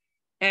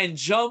and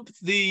jump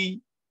the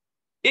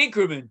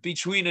increment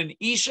between an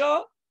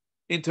Isha,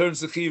 in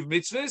terms of Chiyuv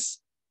Mitzvahs,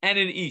 and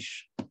an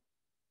Ish.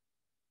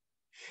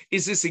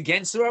 Is this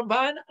against the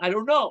Ramban? I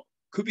don't know.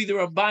 Could be the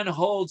Ramban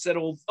holds that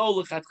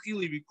although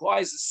Lechatchili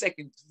requires a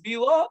second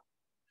Tefillah,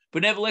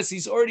 but nevertheless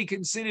he's already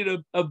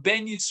considered a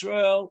Ben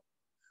Yisrael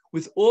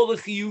with all the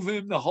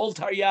Chiyuvim, the whole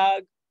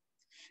Taryag,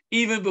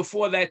 even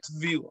before that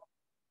Tefillah.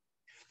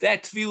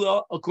 That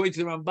Tefillah, according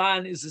to the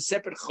Ramban, is a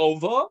separate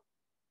Chova,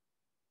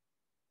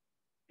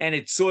 and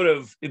it sort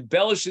of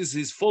embellishes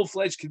his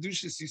full-fledged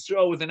Kedushas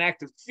Yisrael with an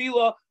act of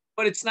Tefillah,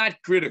 but it's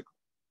not critical.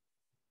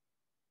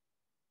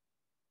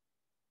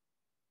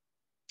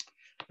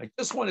 I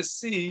just want to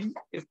see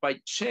if by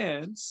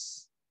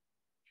chance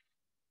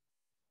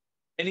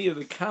any of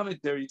the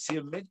commentaries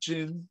here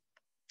mention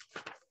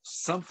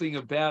something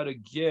about a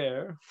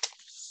ger.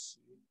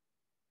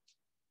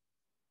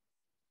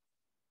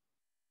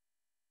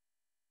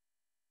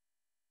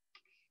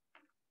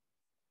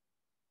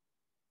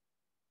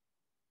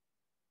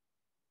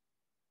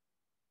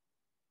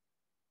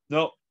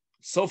 No,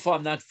 so far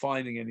I'm not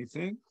finding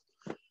anything.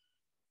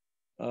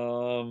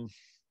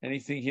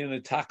 Anything here in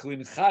the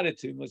Taklin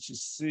Charetim? Let's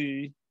just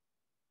see.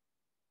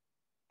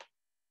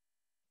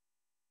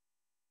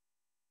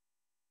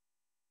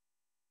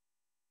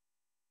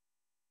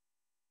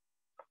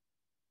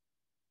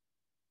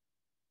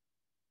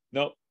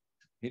 No,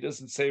 he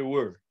doesn't say a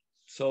word.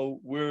 So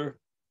we're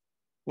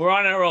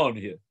on our own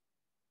here.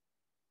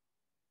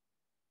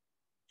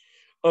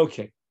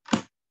 Okay.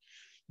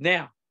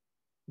 Now,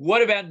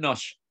 what about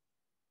Nosh?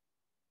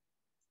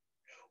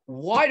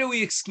 Why do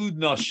we exclude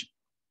Nosh?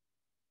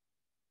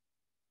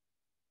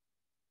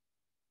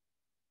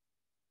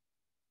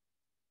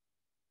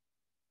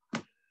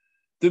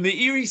 The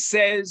Meiri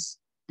says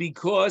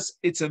because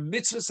it's a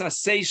mitzvah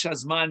sasei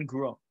shazman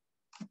gro,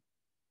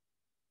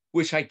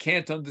 which I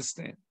can't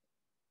understand.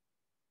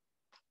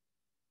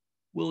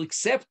 We'll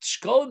accept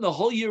shkolim the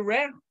whole year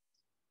round,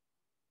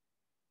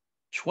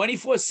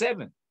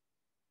 24/7.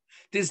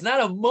 There's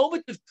not a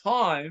moment of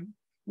time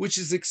which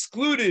is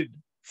excluded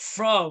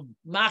from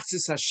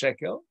machzis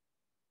hashekel,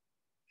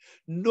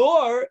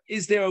 nor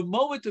is there a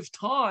moment of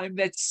time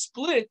that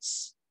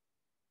splits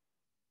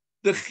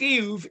the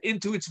chiyuv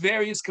into its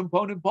various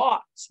component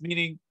parts,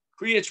 meaning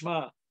Kriyat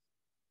Shema,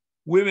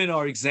 women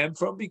are exempt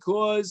from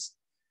because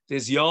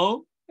there's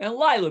Yom and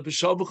Laila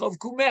b'shabuchav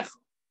kumecha.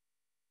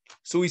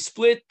 So we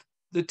split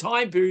the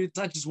time period. It's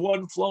not just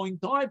one flowing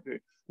time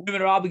period.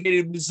 Women are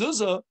obligated to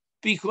mezuzah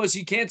because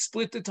you can't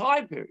split the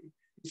time period.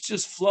 It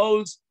just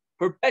flows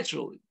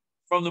perpetually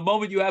from the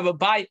moment you have a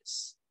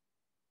bias.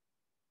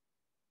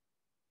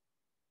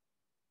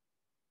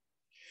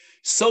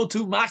 So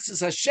too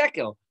machzis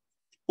hashekel.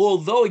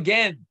 Although,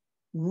 again,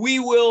 we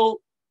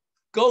will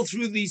go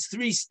through these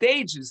three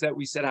stages that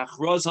we said,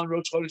 Achroz on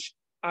Rosh Chodesh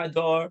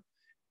Adar,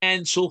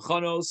 and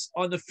Shulchanos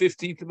on the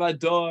 15th of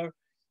Adar,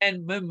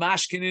 and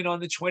Memashkinin on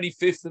the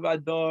 25th of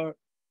Adar.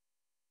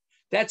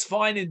 That's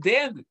fine and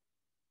dandy.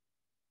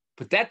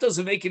 But that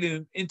doesn't make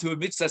it into a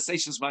mitzvah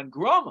seishas man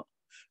grama.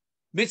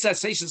 Mitzvah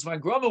seishas man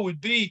grama would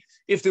be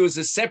if there was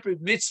a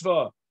separate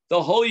mitzvah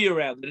the whole year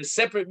round, and a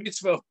separate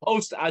mitzvah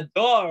post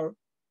Adar.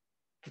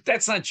 But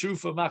that's not true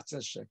for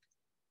Machzas Shek.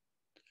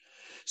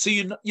 So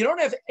you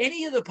don't have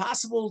any of the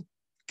possible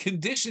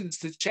conditions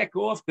to check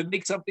off to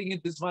make something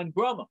into Zman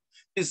Grama.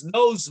 There's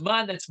no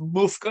Zman that's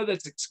mufka,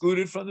 that's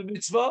excluded from the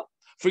mitzvah.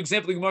 For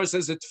example, the Gemara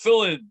says that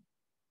tefillin,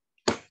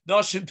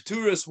 Nashim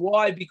Pturas.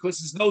 Why? Because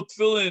there's no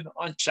tefillin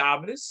on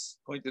Shabbos,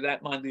 according to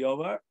that Mandi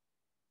Omar.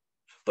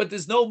 But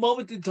there's no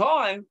moment in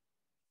time.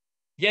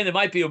 Again, there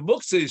might be a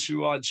muksa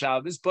issue on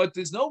Shabbos, but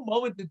there's no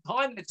moment in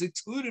time that's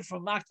excluded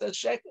from Machzas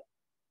Shekel.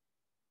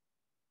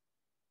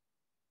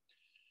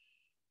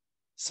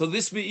 So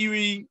this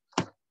Meiri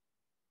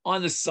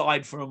on the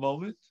side for a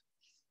moment.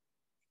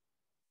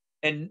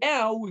 And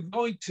now we're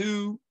going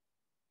to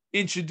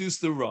introduce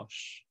the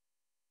Rosh.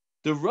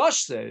 The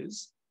Rosh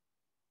says,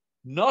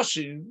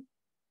 Noshim,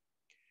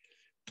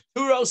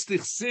 Pturos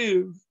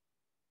tichsiv,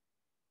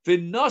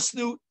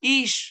 v'nosnu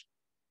ish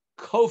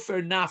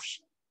kofer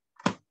nafsh.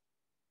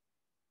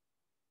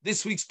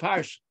 This week's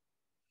parsha,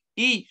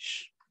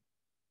 ish,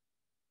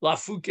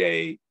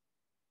 lafuke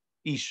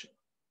isha.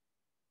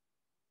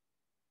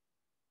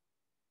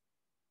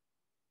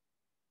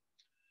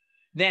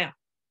 Now,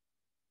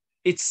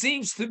 it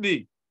seems to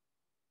me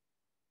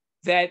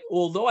that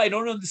although I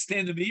don't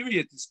understand the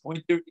Meiri at this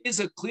point, there is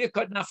a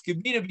clear-cut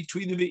nafkamina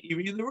between the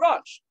Meiri and the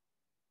Rosh.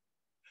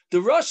 The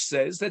Rosh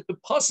says that the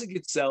pasuk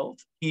itself,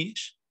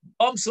 Ish,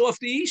 bumps off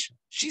the Isha.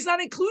 She's not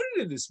included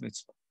in this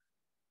mitzvah.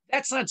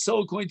 That's not so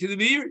according to the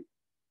Meiri.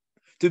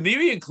 The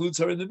Meiri includes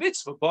her in the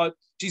mitzvah, but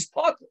she's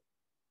part of it.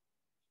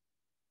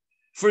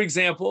 For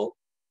example,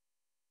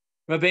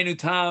 Rabbeinu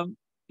Tam,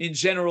 in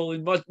general,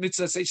 in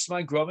mitzvah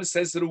seishman grama,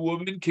 says that a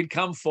woman can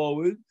come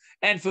forward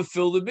and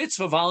fulfill the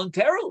mitzvah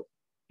voluntarily,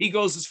 he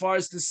goes as far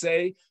as to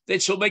say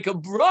that she'll make a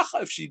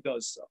bracha if she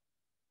does so.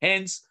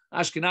 Hence,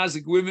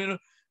 Ashkenazic women,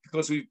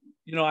 because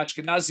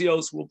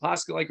Ashkenazios will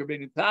paskin like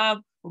Rabbeinu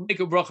Tam, will make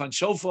a bracha on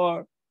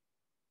shofar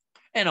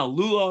and on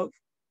lulav,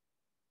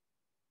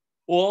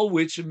 all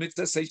which in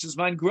mitzvah seishes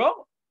man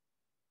groma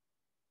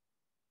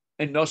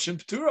and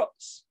noshim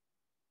pturos.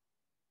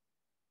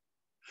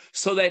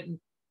 So that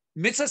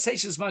mitzvah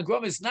seishes man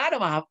groma is not a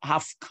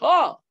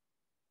hafkah.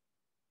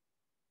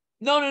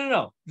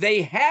 No.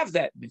 They have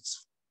that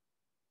mitzvah.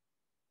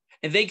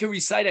 And they can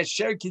recite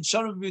Asher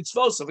Kidshanim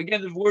Mitzvosov.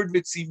 Again, the word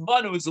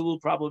Mitzivanu is a little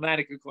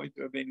problematic according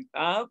to Rabbeinu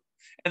Tam.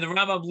 And the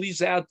Rambam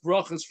leaves out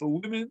brachas for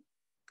women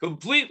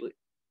completely.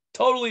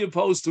 Totally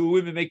opposed to a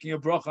woman making a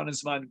bracha on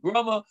his man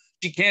grama.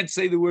 She can't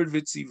say the word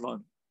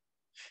Vitzivanu.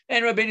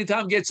 And Rabbeinu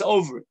Tam gets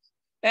over it.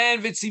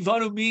 And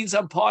Vitzivanu means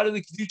I'm part of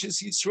the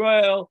Kedushas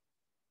Yisrael.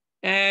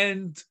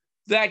 And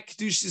that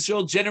Kedushas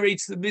Yisrael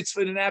generates the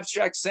mitzvah in an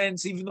abstract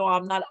sense, even though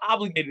I'm not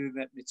obligated in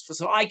that mitzvah.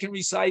 So I can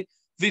recite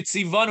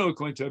Vitzivanu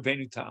according to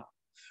Rabbeinu Tam.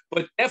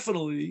 But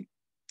definitely,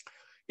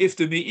 if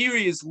the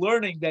Meiri is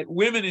learning that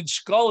women in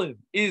Shekalim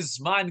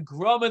is man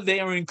grama, they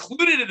are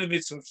included in the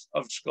mitzvah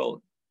of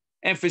Shekalim.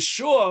 And for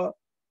sure,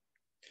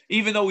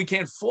 even though we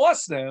can't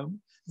force them,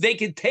 they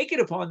can take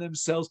it upon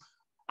themselves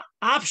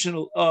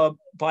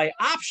by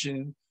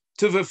option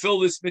to fulfill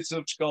this mitzvah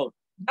of Shekalim.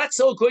 Not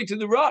so according to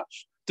the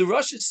Rosh. The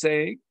Rosh is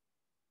saying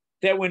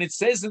that when it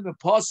says in the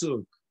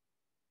Pasuk,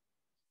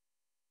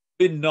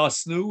 bin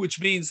nasnu, which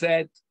means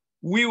that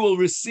we will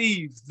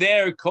receive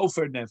their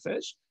kofer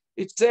nefesh,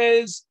 it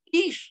says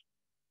ish,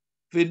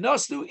 bin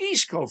nasnu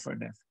ish kofer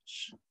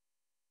nefesh.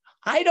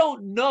 I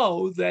don't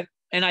know that,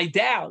 and I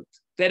doubt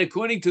that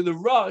according to the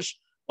Rosh,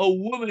 a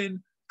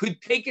woman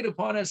could take it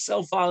upon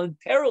herself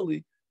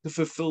voluntarily to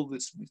fulfill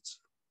this mitzvah.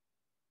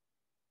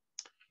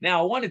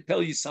 Now, I want to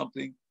tell you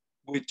something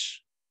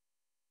which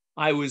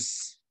I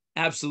was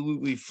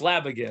absolutely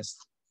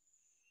flabbergasted.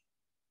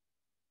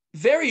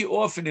 Very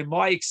often in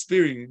my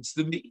experience,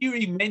 the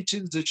Meiri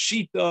mentions a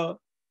shita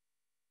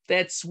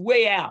that's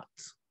way out.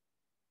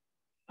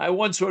 I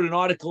once wrote an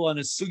article on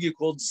a sugya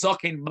called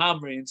Zaken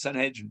Mamre in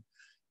Sanhedrin.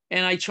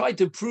 And I tried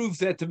to prove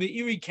that the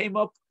Meiri came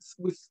up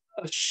with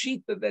a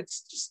shita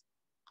that's just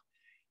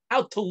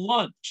out to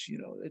lunch.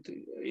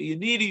 You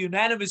need a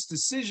unanimous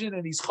decision,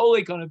 and he's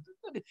cholek on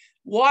a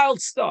wild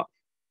stuff.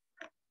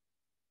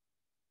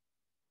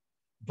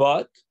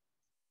 But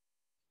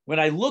when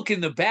I look in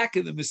the back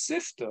of the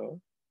Mesifta,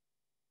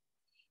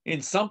 in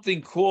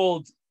something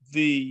called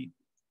the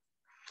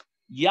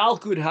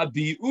Yalkud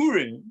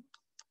HaBiurim,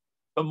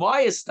 to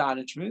my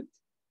astonishment,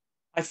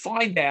 I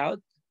find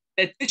out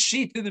that this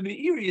shita in the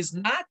Meiri is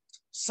not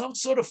some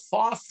sort of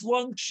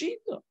far-flung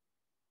shita.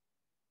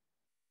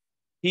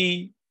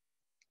 He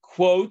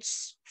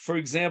quotes, for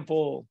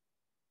example,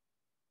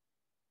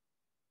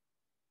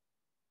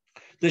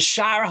 the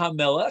Shar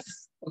HaMelech.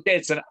 Okay,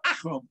 it's an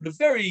Achron, but a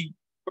very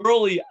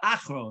early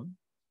Achron,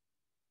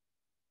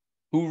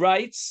 who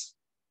writes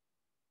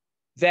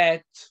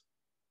that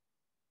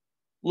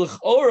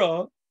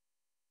L'chora,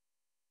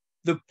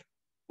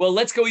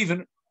 let's go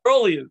even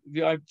earlier.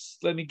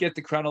 Let me get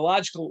the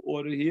chronological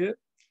order here.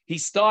 He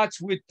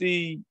starts with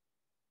the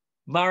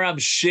Maram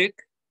Shik,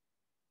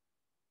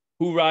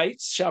 who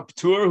writes,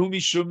 Shaptur hu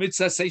mishum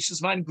mitzvah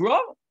seishes man gra.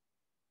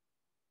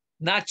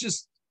 Not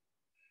just,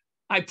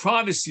 I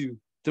promise you,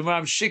 the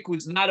Maram Shik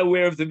was not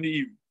aware of the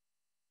Meiri.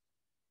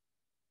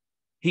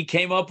 He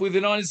came up with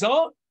it on his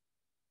own.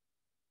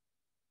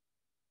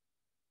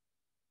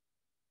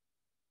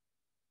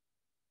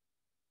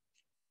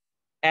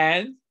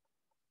 And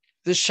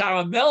the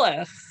Shara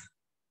Melech,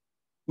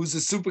 who's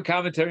a super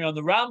commentary on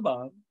the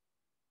Rambam,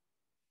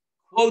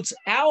 quotes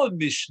our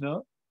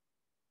Mishnah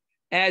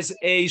as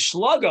a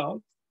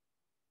shluga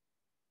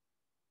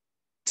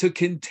to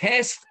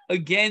contest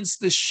against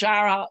the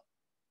Shara,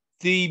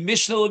 the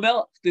Mishnah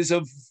Lamelech. There's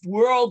a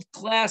world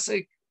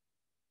classic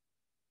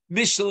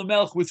Mishnah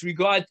Lamelech with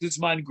regard to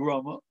Zman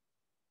Groma,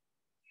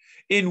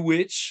 in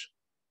which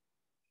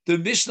the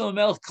Mishnah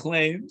Lamelech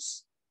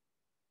claims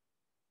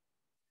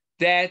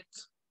that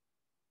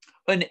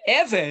an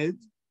Eved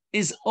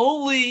is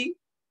only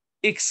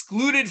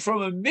excluded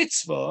from a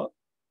mitzvah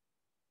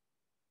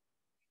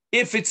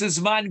if it's a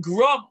Zman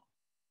Groma.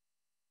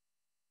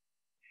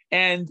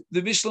 And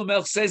the Mishnah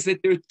Melech says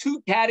that there are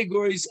two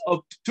categories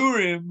of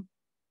pturim,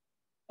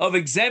 of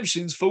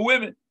exemptions for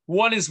women.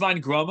 One is Zman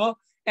Groma,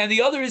 and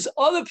the other is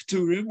other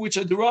pturim, which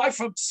are derived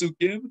from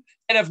psukim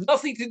and have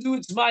nothing to do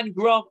with Zman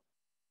Groma.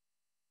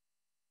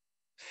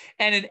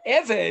 And an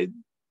Eved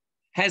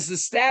has the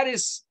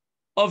status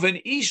of an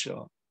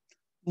Isha,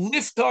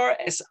 liftar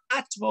es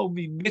atmo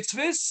mi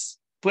mitzvahs,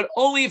 but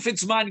only if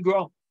it's Zman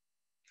Groma.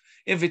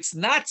 If it's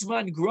not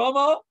Zman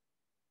Groma,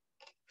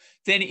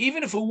 then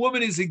even if a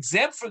woman is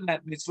exempt from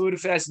that mitzvah,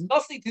 if it has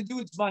nothing to do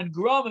with Zman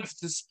Groma, if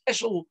it's a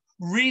special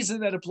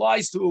reason that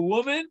applies to a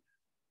woman,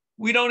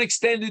 we don't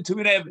extend it to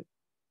an Eved.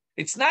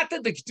 It's not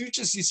that the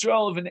Kedushas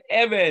Yisrael of an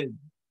Eved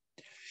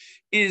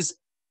is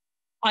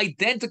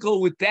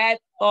identical with that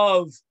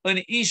of an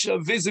Isha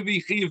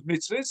vis-a-vis Chiyuv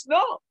mitzvahs.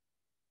 No.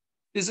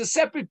 There's a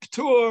separate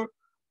p'tur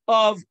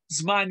of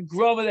Zman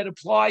Groma that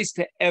applies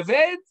to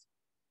Eved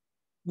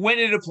when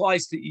it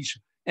applies to Isha.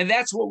 And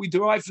that's what we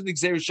derive from the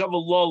Gzeir Shava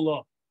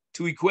Lola,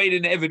 to equate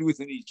an Eved with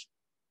an Isha.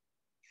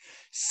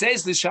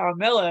 Says the Shah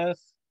Melech,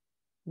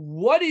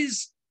 what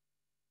is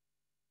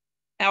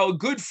our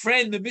good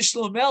friend, the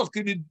Mishnah Melech,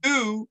 going to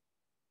do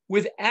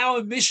with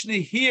our Mishnah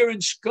here in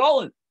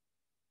Shekalim?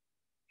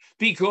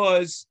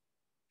 Because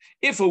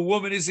if a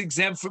woman is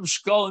exempt from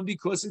Shekalim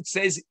because it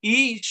says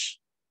Ish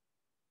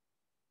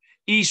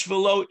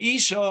velo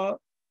Isha,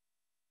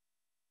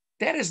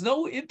 that has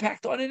no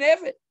impact on an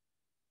Eved.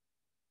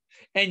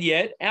 And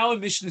yet, our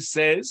Mishnah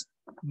says,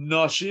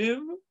 Noshim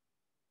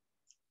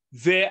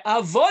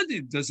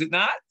ve'avodim, does it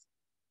not?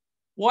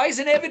 Why is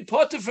an Eved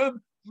potter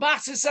from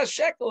Masechet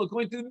Shekalim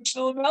according to the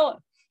Mishnah Melech?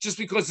 Just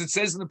because it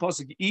says in the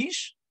pasuk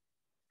Ish?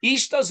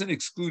 Ish doesn't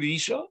exclude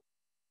Isha.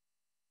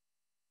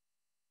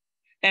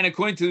 And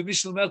according to the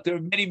Mishnah Melech, there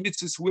are many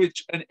mitzvahs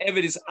which an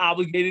Eved is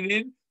obligated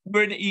in,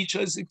 where an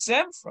Isha is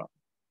exempt from.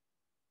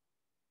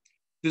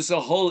 There's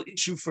a whole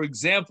issue, for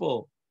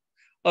example,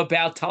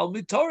 about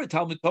Talmud Torah.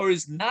 Talmud Torah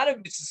is not a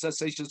mitzvah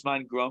saseish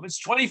zman grom. It's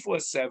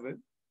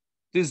 24/7.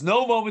 There's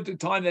no moment of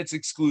time that's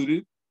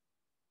excluded.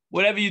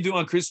 Whatever you do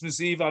on Christmas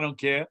Eve, I don't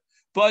care.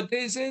 But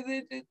there's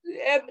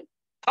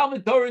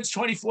Talmud Torah is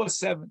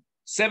 24/7,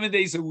 7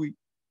 days a week,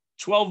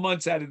 12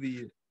 months out of the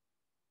year.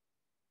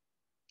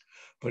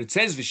 But it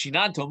says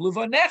v'shinantom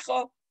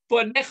levanecha,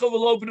 but necha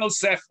v'lo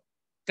b'nosecha.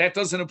 That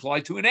doesn't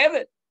apply to an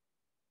Eved.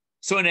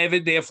 So an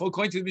Eved, therefore,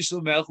 according to the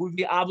Mishnah Melech, would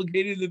be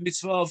obligated to the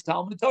mitzvah of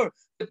Talmud Torah.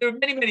 But there are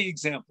many, many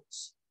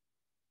examples.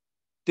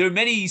 There are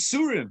many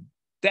Isurim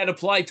that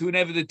apply to an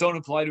Eved that don't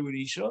apply to an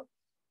Isha,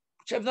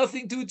 which have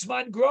nothing to do with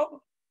Zman Groma.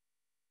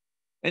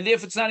 And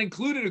therefore it's not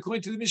included,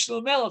 according to the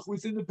Mishnah Melech,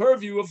 within the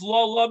purview of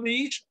Law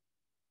Meisha.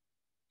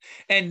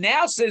 And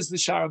now, says the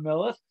Shara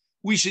Melech,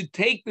 we should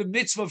take the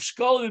mitzvah of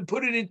Shekalim and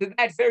put it into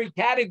that very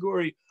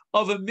category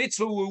of a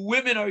mitzvah where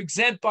women are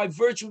exempt by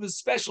virtue of a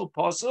special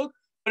pasuk,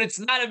 but it's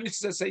not a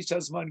mitzvah seish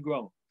zman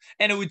grom.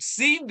 And it would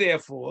seem,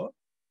 therefore,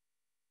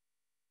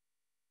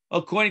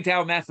 according to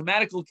our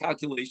mathematical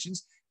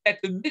calculations, that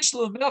the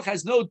Mishnah Melech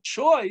has no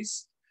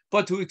choice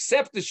but to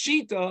accept the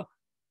shita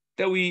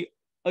that we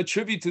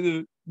attribute to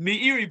the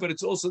Meiri, but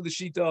it's also the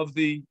shita of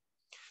the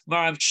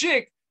Maram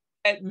Shik,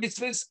 at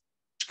mitzvahs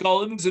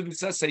Shekalim is a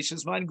mitzvah seish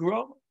zman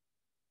grom.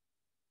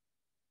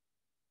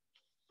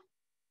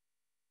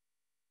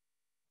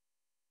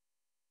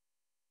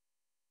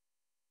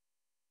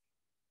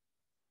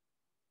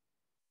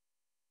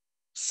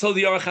 So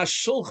the Aruch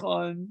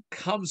HaShulchan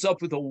comes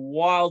up with a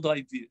wild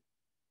idea.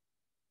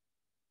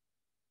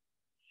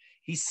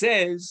 He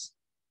says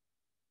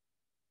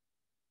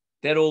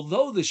that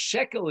although the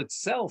shekel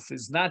itself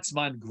is not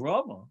Zman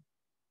Groma,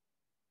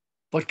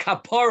 but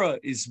kapara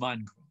is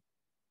Zman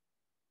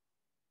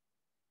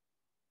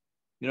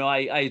Groma.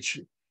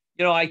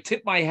 I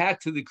tip my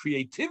hat to the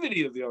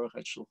creativity of the Aruch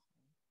HaShulchan,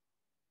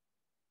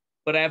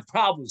 but I have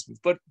problems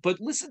with. But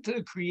listen to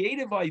the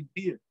creative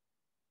idea.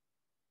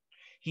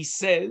 He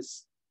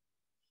says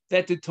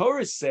that the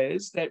Torah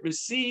says that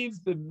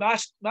receive the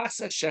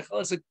Masechet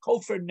Shekalim as a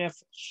kofer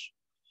nefesh.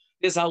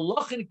 There's a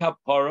halach in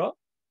kapara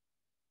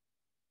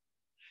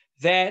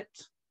that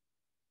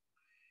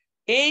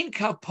ein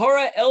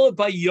kapara el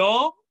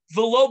bayom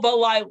v'lo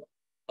balayla.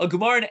 A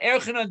Gemara in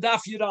Erchin on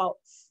Daf Yud Aleph.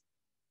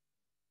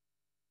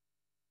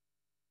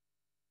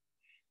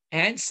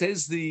 And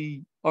says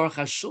the Aruch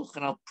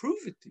HaShulchan, I'll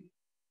prove it to you.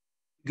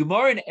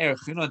 Gemara in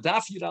Erchin on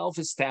Daf Yud Aleph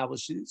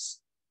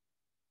establishes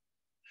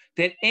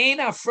that ein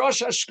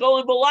afrosh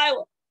hashkolim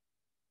b'layla.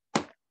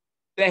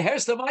 The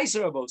hersta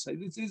meiser abos.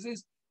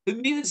 To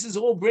me, this is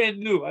all brand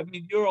new. I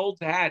mean, you're old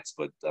hats,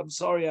 but I'm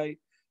sorry. I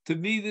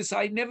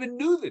never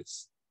knew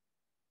this.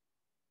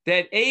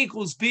 That A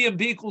equals B and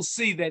B equals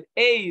C. That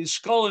A is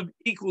shkolim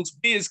equals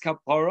B is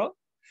kapara.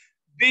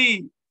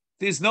 B,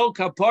 there's no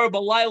kapara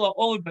b'layla,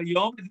 only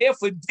bayom.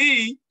 Therefore,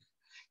 D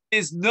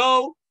is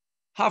no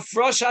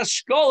hafrosh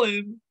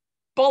hashkolim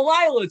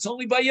b'layla. It's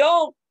only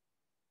bayom.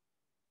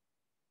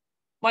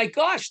 My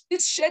gosh,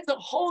 this sheds a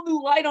whole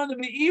new light on the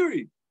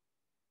Meiri.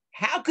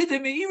 How could the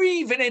Meiri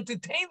even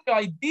entertain the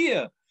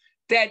idea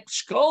that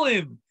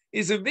Shekalim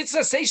is a mitzvah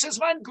seish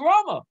zman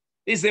groma?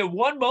 Is there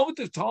one moment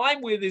of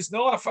time where there's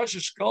no hafresh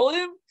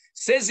Shekalim?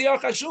 Says the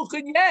Aruch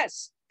HaShulchan,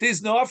 yes.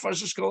 There's no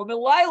hafresh Shekalim in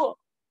Laila.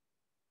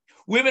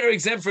 Women are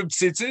exempt from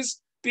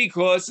tzitzis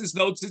because there's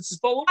no tzitzis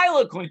for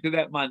Laila, according to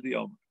that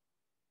Mandiyom.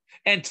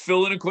 And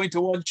tefillin, according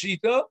to one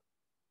shita,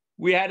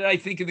 we had it, I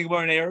think, in the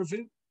Gemara in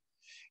Erevin,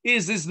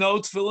 is there's no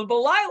tefillin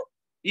b'layla.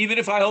 Even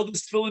if I hold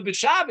this tefillin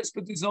b'Shabbos,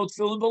 but there's no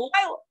tefillin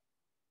b'layla.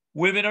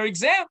 Women are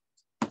exempt.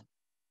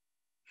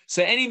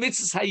 So any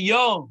mitzvah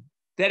hayom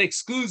that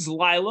excludes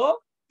Laila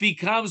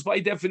becomes, by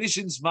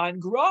definition, Zman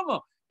Groma.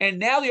 And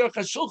now the Aruch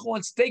HaShulchan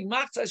wants to take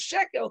Masechet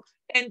Shekel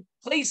and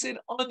place it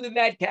under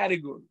that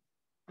category.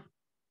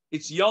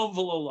 It's Yom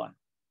V'lo Laila.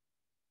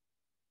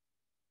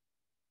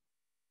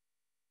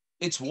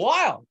 It's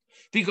wild,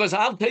 because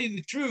I'll tell you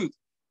the truth.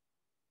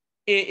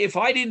 if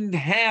I didn't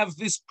have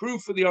this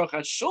proof for the Aruch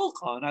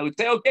HaShulchan, I would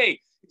say, okay,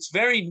 it's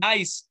very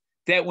nice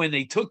that when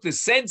they took the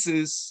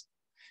census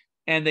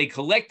and they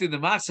collected the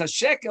Masechet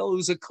Shekel, it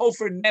was a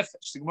kofar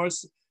nefesh.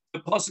 The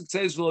pasuk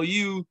says, "Well,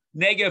 you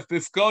negev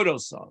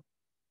bifkodosav."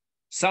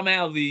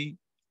 Somehow the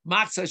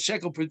Masechet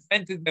Shekel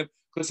prevented them,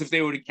 because if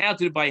they were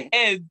counted it by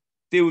head,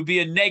 there would be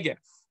a negev.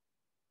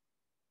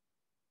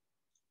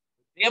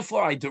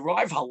 Therefore, I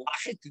derive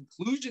halachic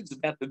conclusions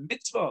about the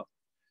mitzvah,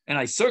 and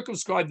I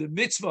circumscribe the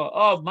mitzvah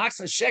of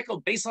Masechet Shekel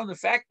based on the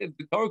fact that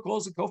the Torah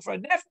calls it kofar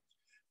nefesh.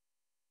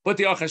 But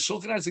the Aruch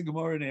HaShulchan has a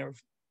Gemara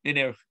in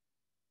Erech.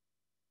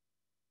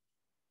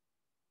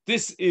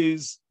 This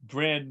is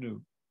brand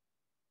new.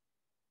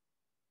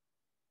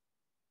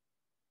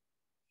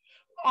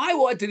 I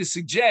wanted to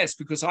suggest,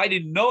 because I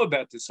didn't know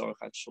about this Aruch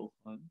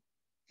HaShulchan,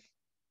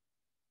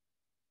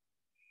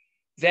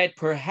 that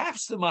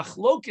perhaps the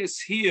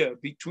machlokes here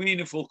between,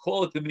 if we'll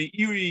call it the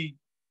Meiri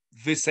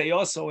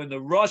V'seyoso and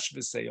the Rosh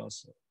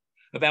V'seyoso,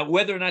 about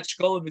whether or not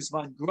Shkolim is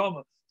man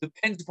groma,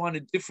 depends upon a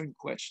different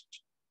question.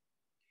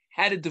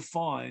 How to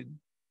define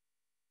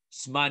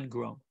Zman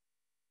Groma.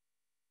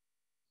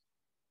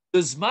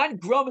 Does Zman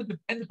Groma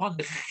depend upon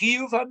the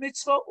Chiyuv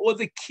HaMitzvah or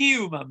the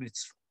Kiyum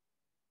HaMitzvah?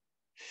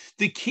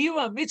 The Kiyum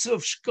HaMitzvah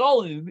of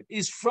Shkolim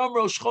is from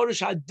Rosh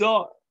Chodesh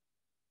Adar.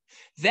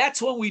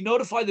 That's when we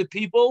notify the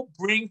people,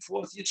 bring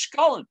forth your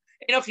Shkolim.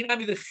 The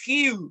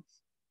Chiyuv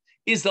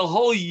is the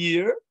whole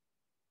year,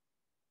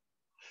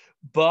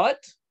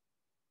 but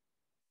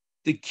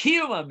the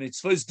Kiyum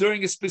HaMitzvah is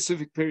during a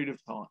specific period of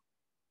time.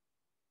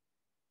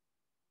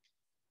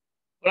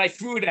 But I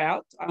threw it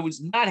out. I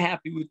was not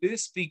happy with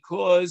this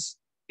because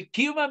the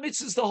Kiyum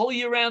HaMitzvah is the whole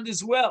year round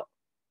as well.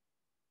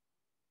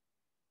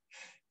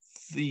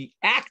 The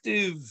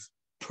active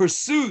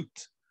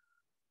pursuit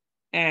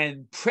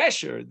and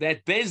pressure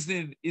that Beis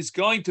Din is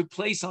going to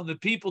place on the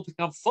people to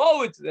come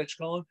forward to that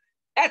Shkolim,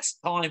 that's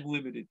time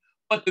limited.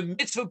 But the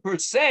mitzvah per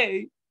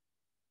se,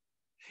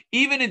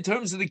 even in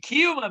terms of the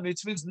Kiyum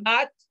HaMitzvah, is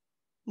not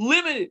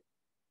limited.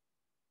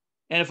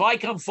 And if I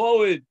come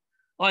forward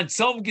on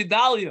Tzom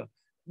Gedalia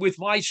with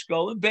my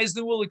Shkolim, Beis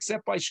Din will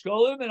accept my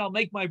Shkolim, and I'll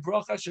make my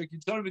bracha,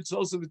 Shekinton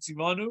Mitzvos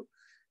V'Tzivanu,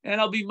 and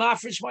I'll be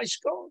mafresh my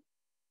Shkolim.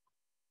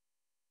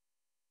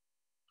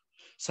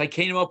 So I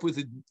came up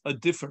with a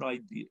different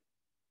idea.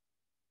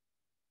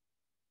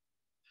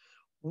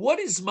 What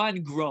is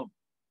man grom?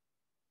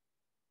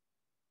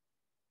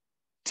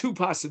 Two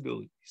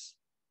possibilities.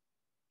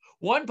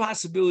 One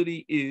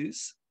possibility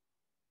is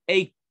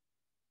a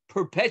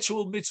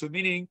perpetual mitzvah,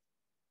 meaning,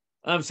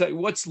 I'm sorry,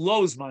 what's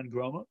lo zman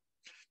groma?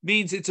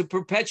 Means it's a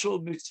perpetual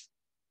mitzvah.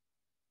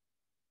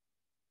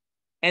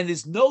 And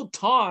there's no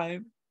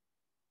time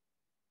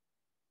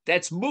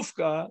that's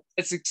mufka,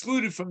 that's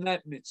excluded from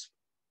that mitzvah.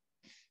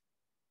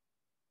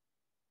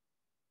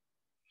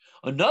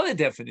 Another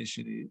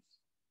definition is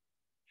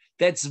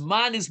that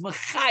Zman is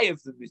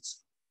machayev the mitzvah.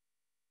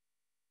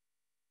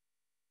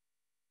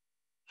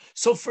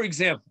 So, for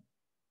example,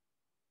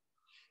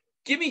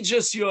 give me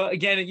just your,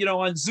 again,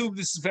 on Zoom,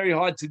 this is very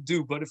hard to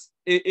do, but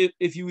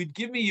if you would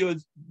give me your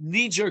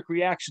knee-jerk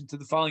reaction to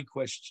the following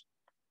question.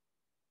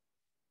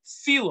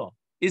 Tefillah,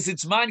 is it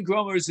Zman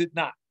Grom or is it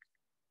not?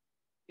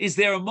 Is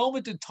there a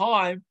moment in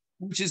time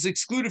which is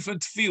excluded from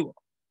Tefillah?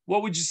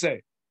 What would you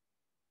say?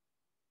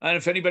 And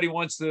if anybody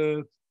wants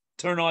to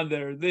turn on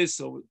their this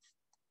or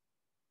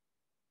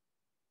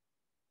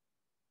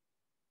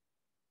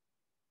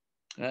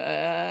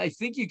I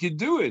think you can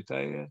do it.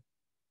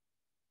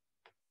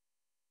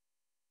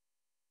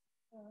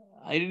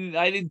 I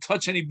didn't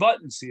touch any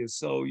buttons here,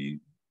 so you.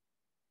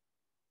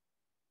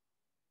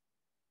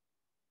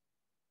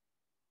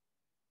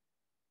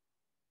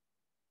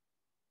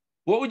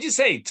 What would you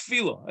say,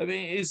 tefillah? I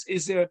mean,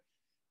 is there?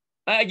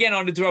 Again,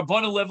 on the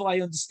Drabbana level,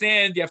 I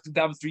understand you have to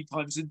daven 3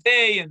 times a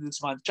day and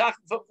this man chach,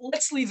 but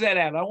let's leave that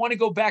out. I want to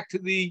go back to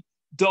the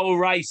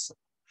Doraisa.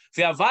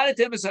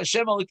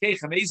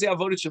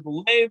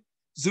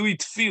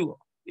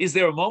 Is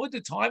there a moment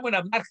in time when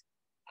I'm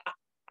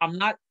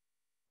not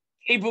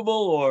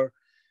capable, or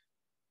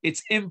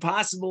it's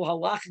impossible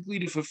halachically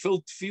to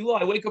fulfill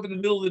tefillah? I wake up in the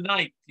middle of the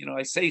night,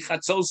 I say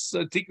chatzos,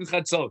 tikkun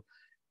chatzos.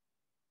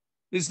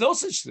 There's no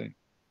such thing.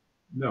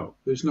 No,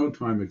 there's no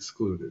time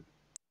excluded.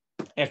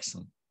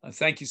 Excellent.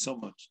 Thank you so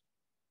much.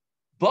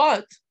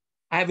 But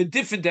I have a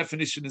different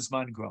definition of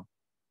Zman Grom.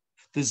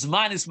 The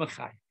Zman is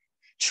Machai.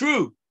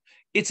 True,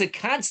 it's a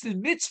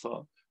constant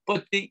mitzvah,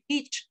 but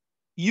each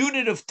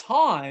unit of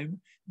time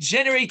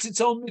generates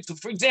its own mitzvah.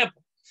 For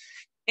example,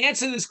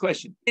 answer this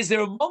question. Is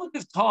there a moment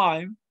of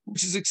time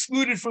which is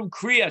excluded from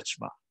Kriyat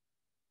Shema?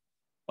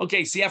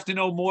 Okay, so you have to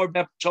know more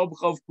about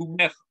Chobchov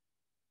Kumecha.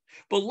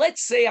 But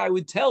let's say I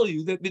would tell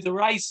you that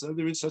Midaraisa,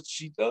 there is such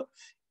shita,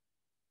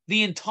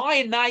 the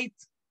entire night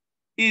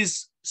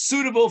is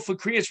suitable for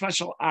Kriyat Shema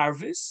Shel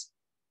Arvis,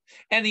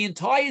 and the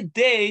entire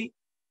day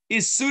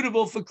is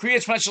suitable for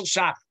Kriyat Shema Shel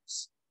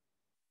Shachris.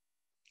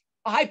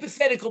 A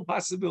hypothetical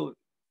possibility.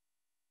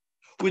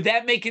 Would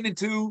that make it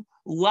into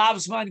Lav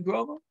Zman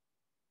Groma?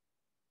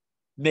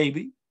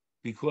 Maybe,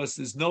 because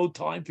there's no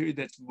time period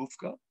that's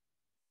mufka.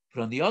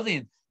 But on the other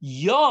hand,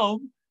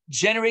 Yom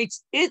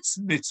generates its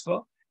mitzvah,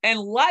 and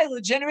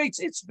Laila generates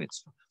its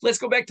mitzvah. Let's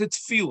go back to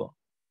Tefillah.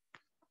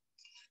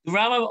 The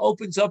Rambam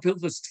opens up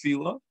Hilchos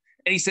Tefillah,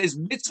 and he says,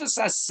 mitzvah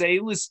saseh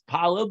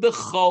lispala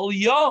b'chol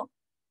yom.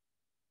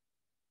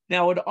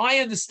 Now, what I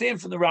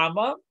understand from the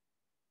Rambam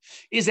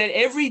is that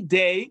every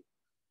day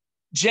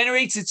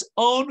generates its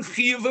own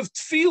chiyuv of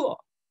tefillah.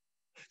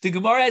 The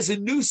Gemara has a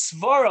new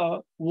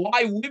svara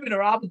why women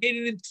are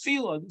obligated in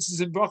tefillah. This is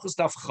in Brachos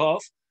Daf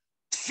Chav.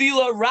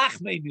 Tefillah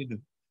rachmei ninu.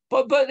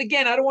 But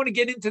again, I don't want to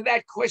get into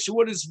that question.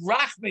 What does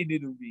rachmei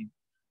ninu mean?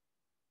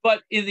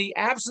 But in the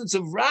absence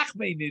of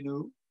rachmei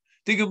ninu,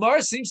 the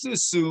Gemara seems to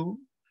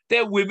assume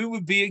that women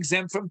would be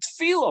exempt from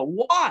tefillah.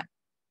 Why?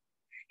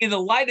 In the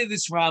light of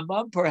this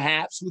Rambam,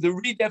 perhaps with a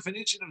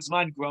redefinition of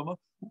Zman Groma,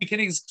 we can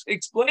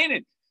explain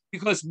it.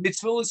 Because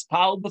mitzvah is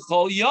pal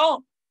b'chol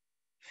yom.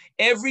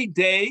 Every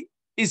day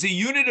is a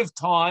unit of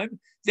time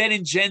that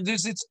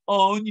engenders its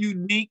own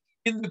unique,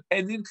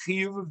 independent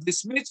chiyuv of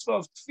this mitzvah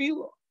of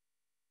tefillah.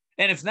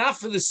 And if not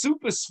for the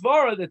super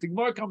svara that the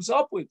Gemara comes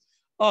up with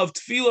of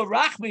tefillah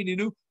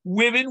rachmei,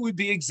 women would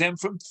be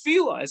exempt from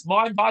tefillah, as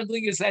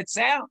mind-boggling as that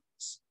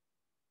sounds.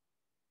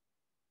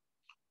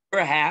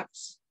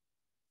 Perhaps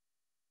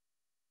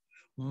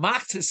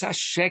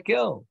Masechet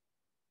Shekalim,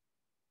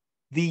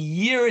 the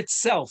year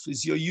itself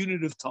is your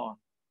unit of time.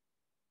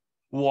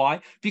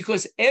 Why?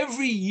 Because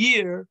every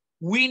year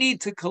we need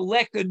to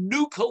collect a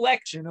new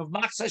collection of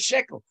Masechet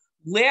Shekalim.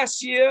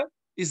 Last year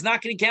is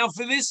not going to count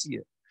for this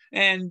year.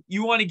 And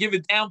you want to give a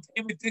down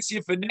payment this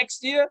year for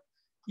next year,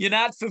 you're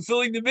not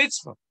fulfilling the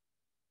mitzvah.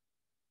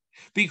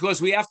 Because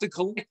we have to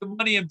collect the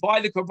money and buy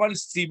the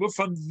Korbanos Tzibur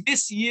from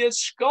this year's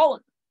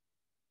Shekalim.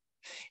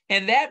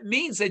 And that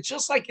means that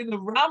just like in the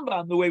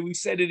Rambam, the way we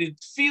said it in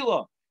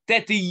Tefillah,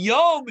 that the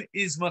Yom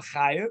is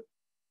Machayev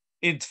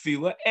in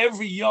Tefillah,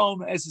 every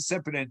Yom as a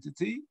separate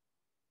entity.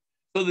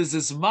 So there's a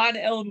Zman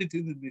element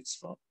in the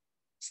mitzvah.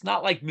 It's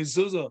not like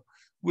Mezuzah,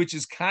 which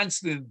is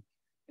constant,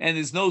 and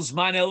there's no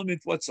Zman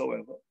element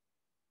whatsoever.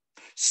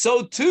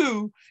 So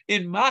too,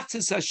 in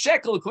Masechet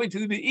HaShekel, according to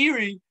the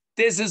Meiri,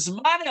 there's a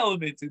Zman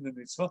element in the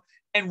mitzvah.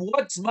 And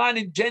what Zman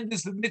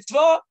engenders the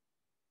mitzvah?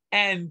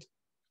 And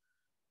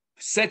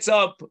sets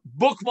up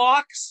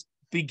bookmarks,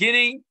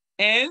 beginning,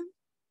 end.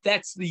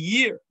 That's the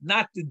year,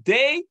 not the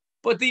day,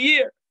 but the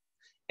year.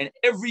 And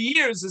every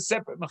year is a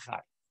separate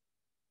machai.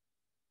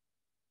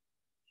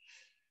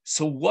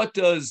 So what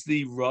does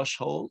the Rosh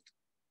hold?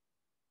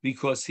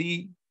 Because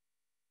he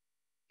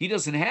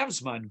doesn't have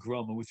Zman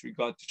Groma with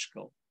regard to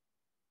Shkol.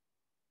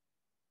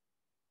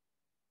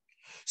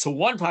 So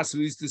one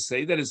possibility is to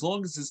say that as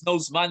long as there's no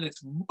Zman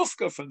that's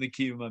mufka from the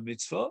Kiyum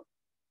mitzvah,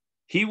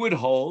 he would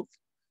hold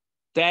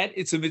that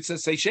it's a mitzvah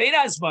say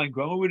she'ena Zman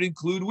Groma would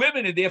include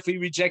women, and therefore he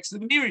rejects the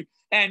Meiri.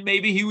 And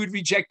maybe he would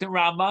reject the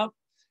Rambam,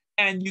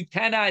 and you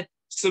cannot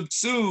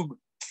subsume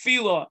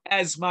tefillah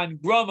as Zman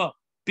Groma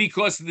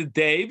because of the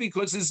day,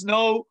 because there's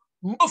no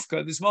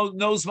mufka, there's no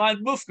Zman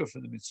mufka for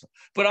the mitzvah.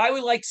 But I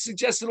would like to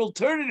suggest an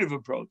alternative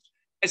approach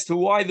as to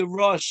why the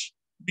Rosh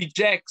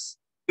rejects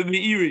the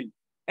Meiri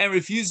and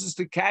refuses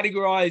to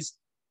categorize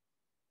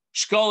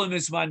Shkolim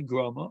as Zman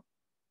Groma.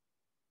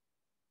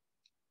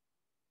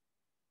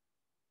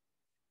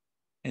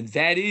 And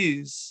that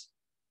is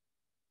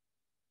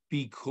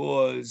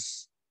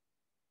because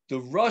the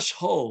Rosh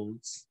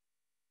holds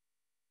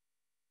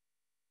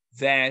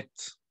that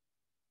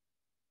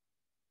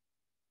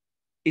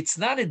it's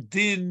not a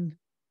din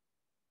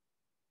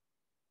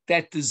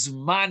that the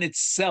Zman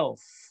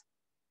itself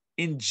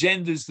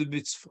engenders the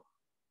mitzvah.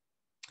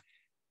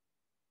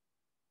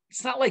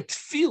 It's not like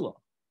tefillah.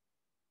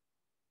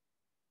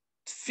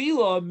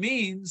 Tefillah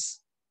means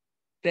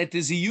that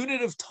there's a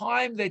unit of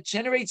time that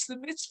generates the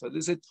mitzvah.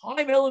 There's a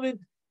time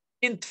element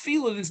in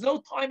tefillah. There's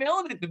no time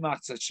element in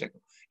Masechet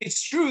Shekalim.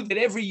 It's true that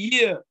every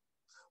year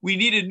we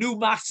need a new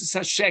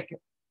Masechet Shekalim,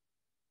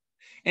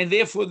 and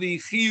therefore the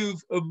chiyuv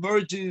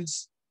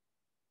emerges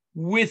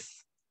with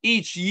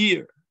each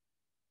year,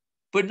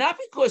 but not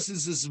because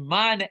there's this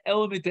man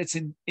element that's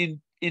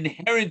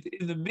inherent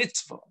in the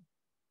mitzvah,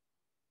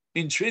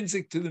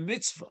 intrinsic to the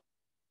mitzvah.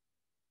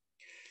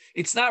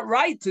 It's not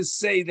right to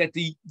say that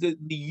the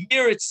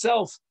year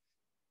itself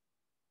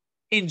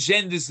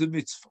engenders the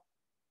mitzvah,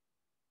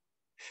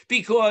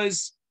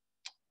 because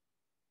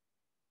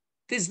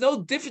there's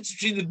no difference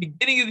between the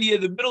beginning of the year,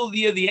 the middle of the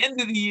year, the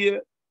end of the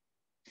year.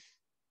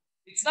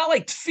 It's not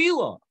like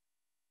tefillah,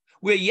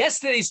 where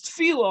yesterday's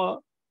tefillah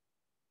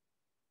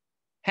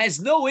has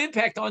no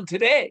impact on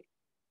today.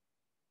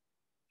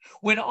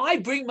 When I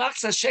bring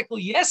Masechet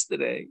Shekalim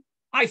yesterday,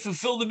 I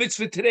fulfill the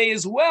mitzvah today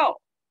as well.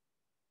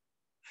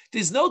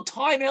 There's no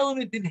time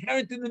element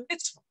inherent in the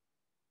mitzvah.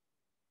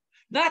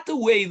 Not the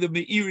way the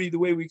Meiri, the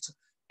way we,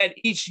 that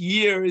each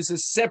year is a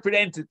separate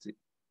entity.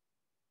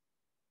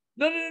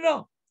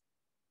 No.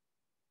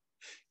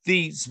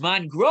 The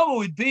Zman Groma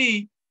would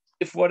be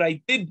if what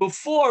I did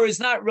before is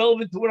not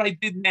relevant to what I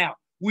did now.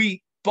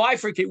 We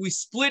bifurcate, we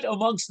split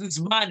amongst the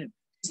Zmanim.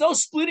 There's no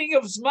splitting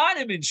of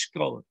Zmanim in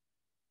Shkolim.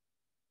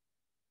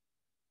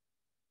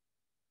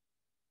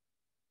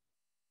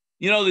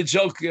 The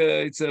joke,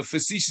 it's a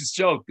facetious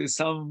joke. There's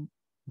some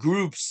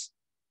groups,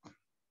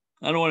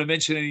 I don't want to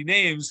mention any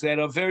names, that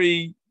are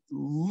very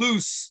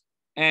loose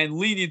and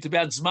lenient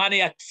about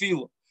Zmani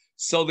Atfila.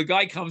 So the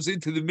guy comes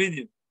into the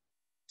minyan.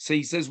 So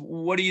he says,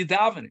 what are you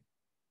davening?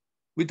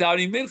 We're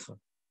davening mincha.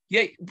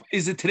 Yeah,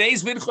 is it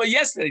today's mincha or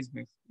yesterday's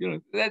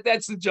mincha?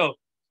 That's the joke.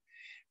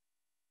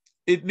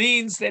 It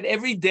means that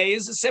every day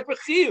is a separate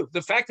chiyuv.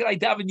 The fact that I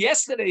davened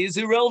yesterday is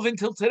irrelevant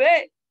till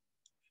today.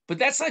 But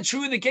that's not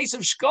true in the case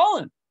of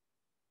Shekalim.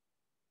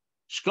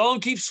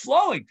 Shekalim keeps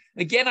flowing.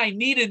 Again, I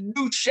need a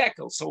new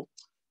shekel. So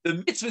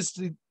the mitzvah is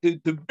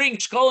to bring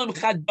Shekalim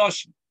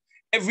Chadoshim.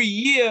 Every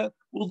year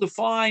we'll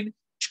define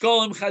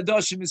Shekalim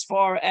Chadoshim as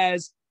far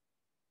as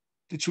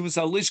the Chumas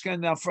Alishka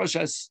and the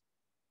Afroshas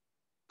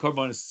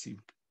Karbonis Tzibur.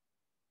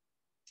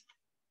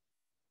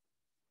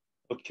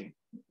 Okay,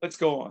 let's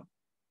go on.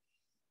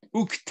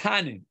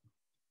 Uktanim.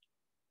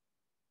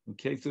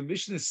 Okay, so the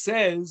Mishnah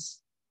says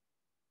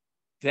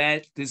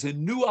that there's a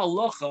new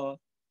halacha,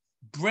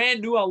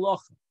 brand new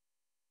halacha.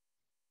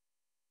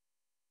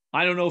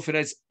 I don't know if it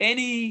has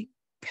any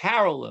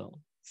parallel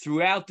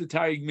throughout the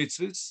Tariq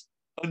mitzvahs,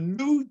 a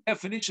new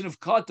definition of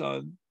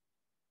katan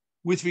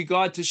with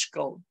regard to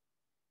shkol.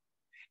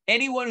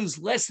 Anyone who's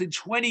less than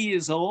 20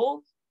 years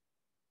old,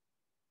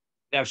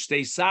 now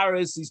shtei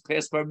saras, he's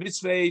past bar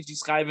mitzvah age,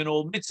 he's chayiv in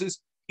all mitzvahs,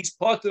 he's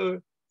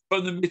potter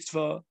from the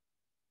mitzvah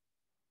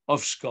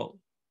of shkol.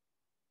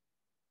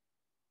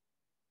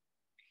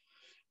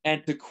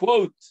 And to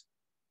quote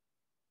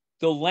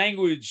the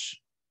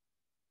language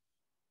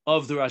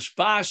of the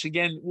Rashbash,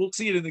 again, we'll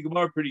see it in the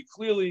Gemara pretty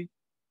clearly.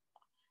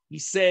 He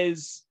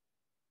says,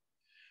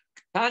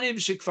 "Ktanim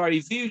shekvar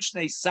hiviu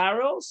shnei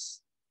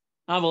saros,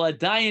 aval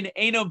adayin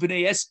eino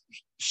b'nei es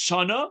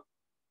shana,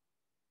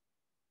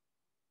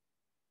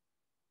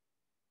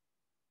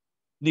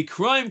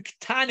 nikroim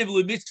ktanim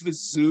lemitzvah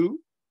zu,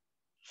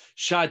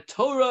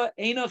 sha'Torah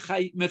eino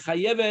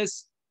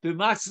mechayeves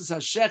b'matzas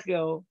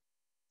ha'shekel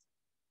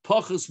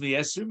pochus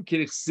mi'esrim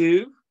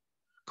k'dichsiv."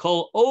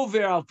 Kol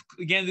over al,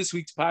 again this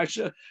week's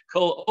parsha,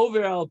 kol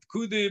over al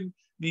pkudim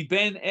mi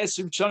ben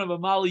esrim shana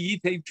v'mala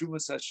yitem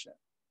trumas Hashem.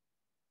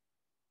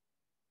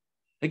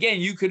 Again,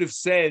 you could have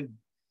said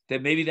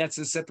that maybe that's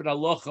a separate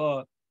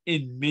halacha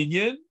in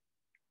minyan.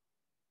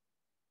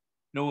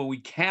 When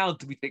we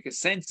count, we take a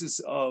census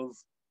of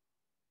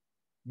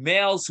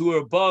males who are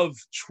above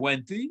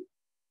 20.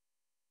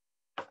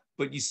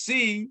 But you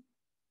see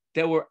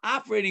that we're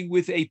operating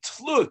with a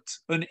tlut,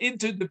 an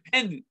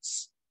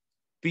interdependence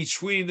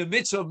between the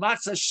mitzvah of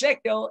matzah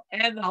shekel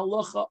and the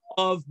halacha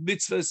of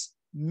mitzvahs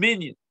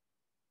minyan.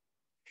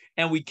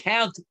 And we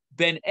count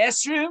ben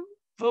esrim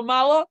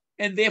v'mala,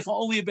 and therefore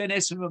only a ben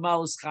esrim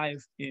v'mala is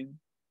chayiv in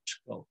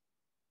shekel.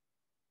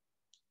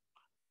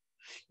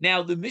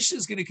 Now the Mishnah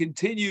is going to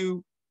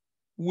continue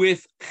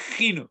with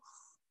chinuch.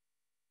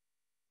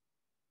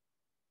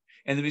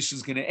 And the Mishnah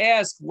is going to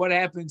ask, what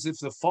happens if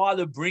the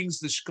father brings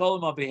the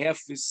shekalim on behalf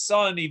of his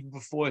son even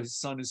before his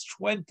son is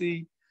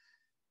 20?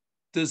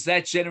 Does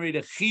that generate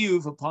a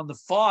chiyuv upon the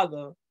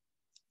father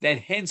that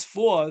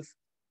henceforth,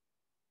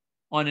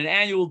 on an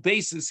annual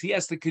basis, he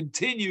has to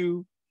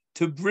continue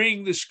to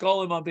bring the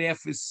shekalim on behalf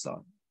of his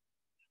son?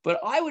 But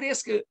I would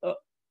ask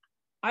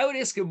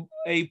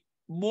a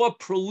more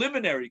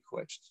preliminary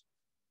question.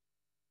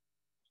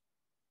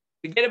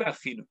 Forget about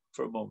chinuch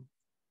for a moment.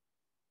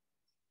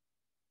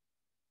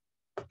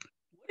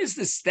 What is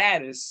the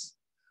status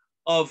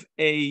of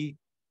a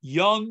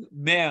young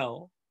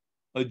male,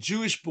 a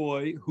Jewish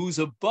boy who's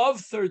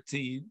above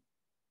 13,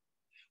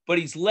 but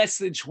he's less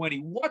than 20?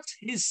 What's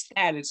his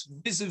status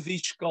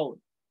vis-a-vis shekalim?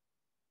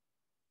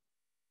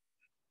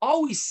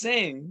 Are we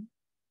saying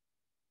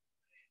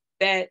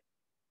that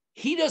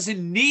he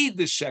doesn't need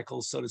the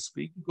shekel, so to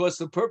speak, because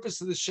the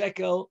purpose of the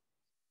shekel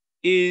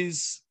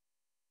is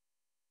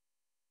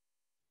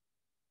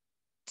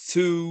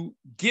to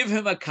give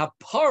him a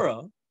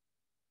kapara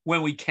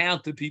when we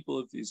count the people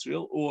of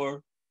Israel,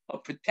 or a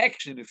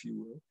protection, if you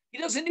will? He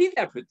doesn't need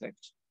that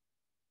protection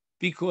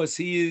because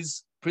he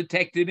is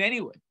protected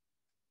anyway.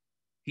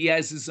 He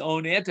has his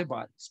own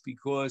antibodies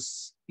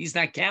because he's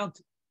not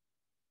counted.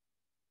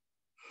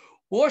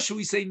 Or should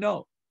we say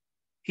no?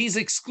 He's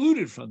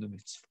excluded from the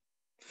mitzvah.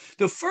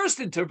 The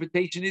first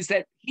interpretation is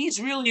that he's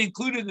really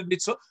included in the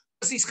mitzvah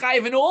because he's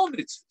chayiv in all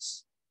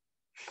mitzvahs.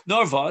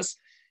 Narvas,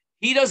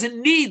 he doesn't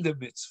need the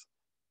mitzvah.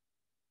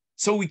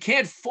 So we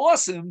can't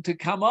force him to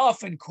come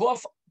off and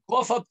cough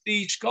up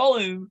the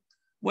shekalim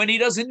when he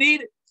doesn't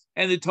need it.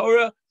 And the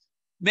Torah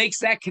makes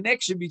that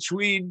connection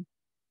between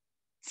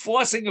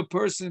forcing a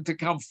person to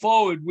come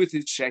forward with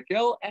his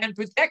shekel and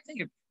protecting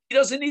him. He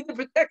doesn't need the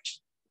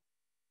protection.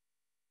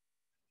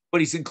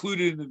 But he's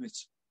included in the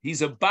mitzvah.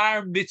 He's a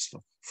bar mitzvah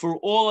for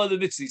all other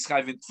mitzvahs. He's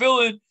chayiv in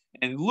tefillin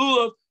and in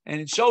lulav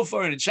and in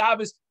shofar and in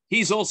Shabbos.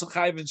 He's also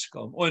chayiv in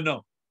shekalim. Or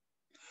no?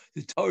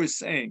 The Torah is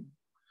saying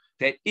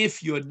that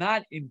if you're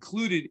not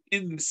included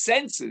in the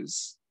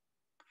census,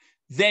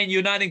 then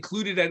you're not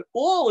included at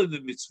all in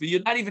the mitzvah.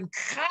 You're not even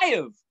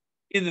chayav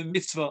in the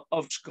mitzvah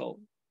of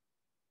shekalim.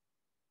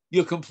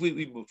 You're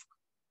completely moved.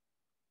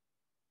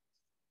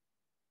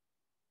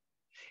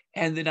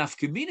 And the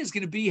nafkamina is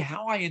going to be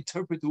how I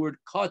interpret the word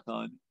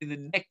katan in the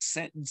next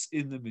sentence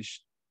in the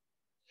Mishnah.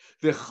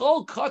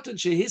 V'chol katan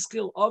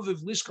shehiskil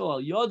aviv lishkol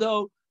al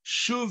yodo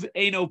shuv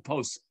eno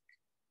posek.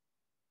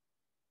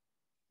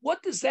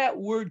 What does that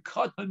word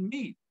katan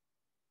mean?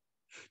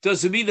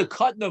 Does it mean the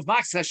katan of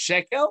Masechet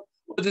Shekel,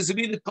 or does it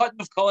mean the katan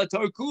of Kol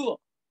HaTorah Kula?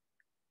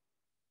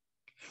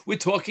 We're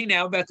talking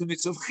now about the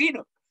mitzvah of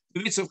chinuch.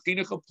 The mitzvah of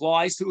chinuch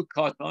applies to a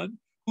katan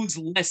who's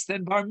less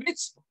than bar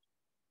mitzvah.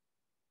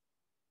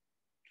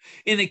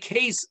 In the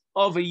case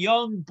of a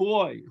young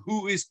boy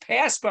who is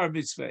past bar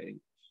mitzvah,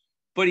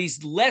 but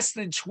he's less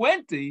than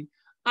 20,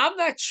 I'm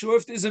not sure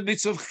if there's a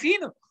mitzvah of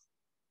chinuch.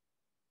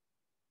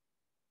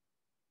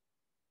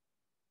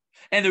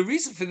 And the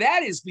reason for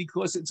that is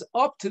because it's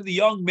up to the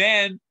young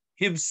man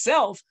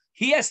himself.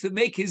 He has to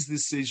make his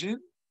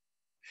decision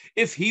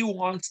if he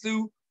wants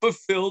to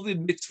fulfill the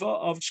mitzvah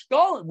of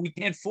Shekalim. We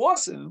can't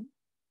force him,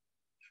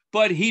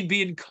 but he'd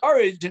be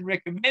encouraged and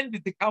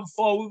recommended to come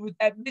forward with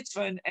that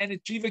mitzvah and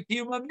achieve a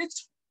kiyum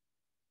mitzvah.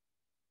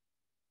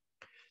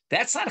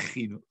 That's not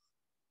chinuch.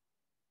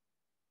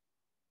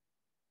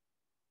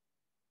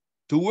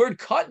 The word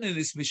katan in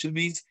this Mishnah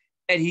means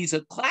that he's a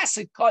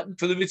classic katan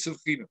for the mitzvah of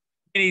chinuch,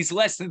 and he's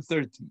less than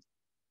 13.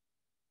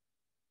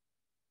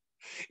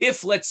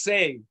 If, let's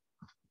say,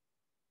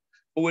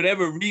 for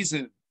whatever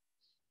reason,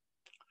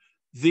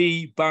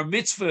 the bar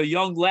mitzvah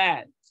young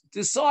lad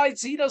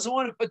decides he doesn't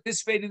want to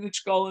participate in the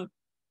Shekalim,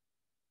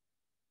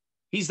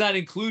 he's not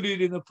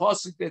included in the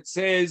pasuk that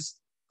says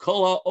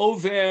kol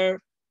ha'over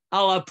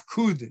al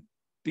ha'pkudin,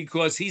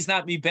 because he's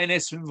not mi ben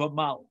esrim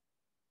v'mal,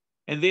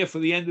 and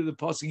therefore the end of the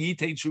pasuk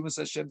Yitein Shumas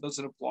Hashem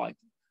doesn't apply.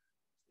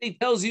 He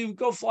tells you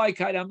go fly a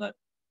kite. I'm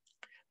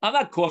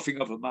not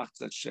coughing up a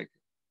Masechet Shekel.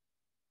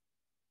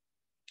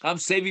 I'm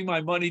saving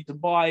my money to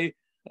buy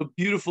a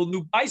beautiful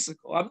new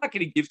bicycle. I'm not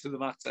going to give to the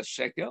Masechet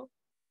Shekel.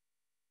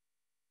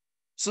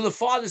 So the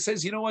father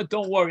says, you know what,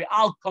 don't worry,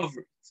 I'll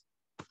cover it.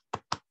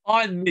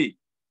 On me.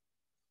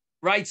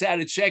 Writes out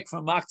a check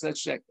from Masechet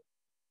Shekel.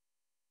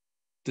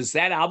 Does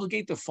that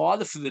obligate the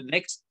father for the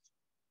next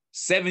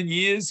 7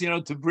 years,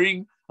 to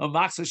bring a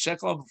Masechet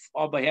Shekel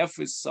on behalf of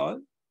his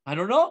son? I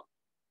don't know.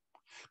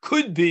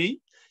 Could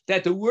be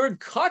that the word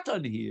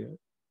katan here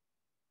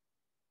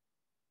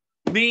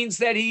means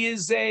that he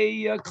is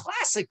a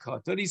classic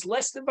katan. He's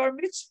less than bar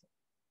mitzvah.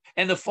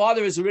 And the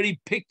father has already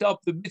picked up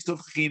the mitzvah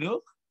of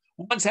chinuch.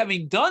 Once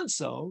having done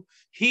so,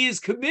 he is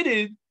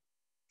committed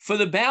for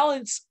the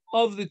balance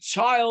of the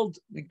child,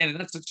 again,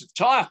 not such a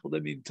child,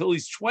 until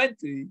he's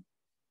 20,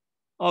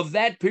 of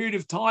that period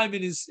of time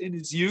in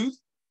his youth,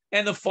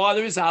 and the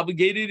father is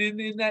obligated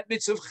in that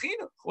mitzvah of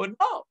chinuch, or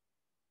no.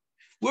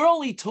 We're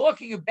only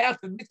talking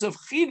about the mitzvah of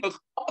chinuch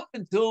up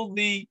until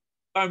the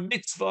bar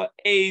mitzvah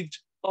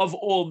age of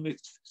all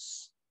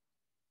mitzvahs.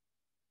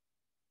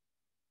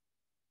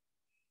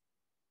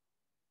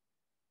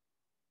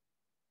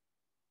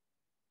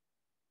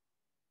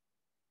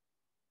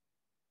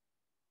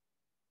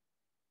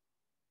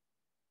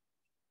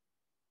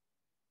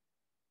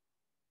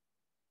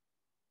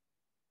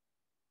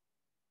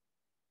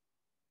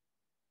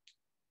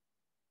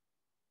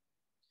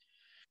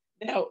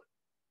 Now,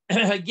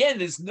 again,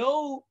 there's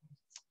no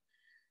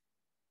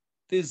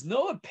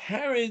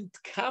apparent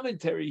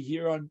commentary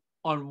here on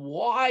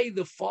why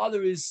the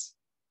father is.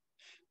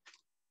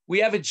 We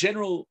have a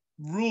general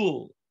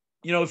rule,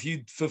 if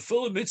you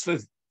fulfill a mitzvah,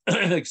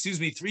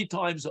 3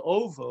 times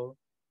over,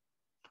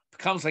 it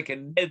becomes like a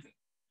neder.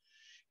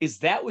 Is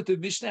that what the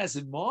Mishnah has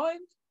in mind?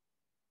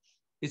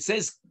 It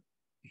says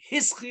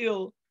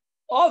hischil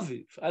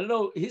aviv. I don't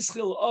know.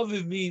 Hischil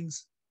aviv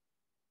means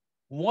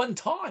 1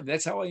 time.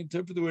 That's how I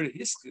interpret the word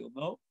hischil.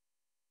 No.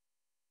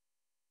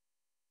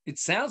 It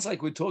sounds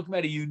like we're talking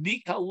about a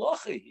unique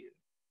halacha here.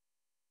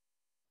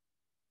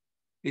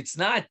 It's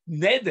not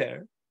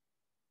neder,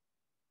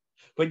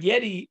 but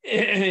yet he,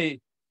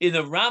 in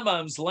the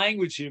Rambam's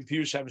language here, in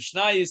Pirush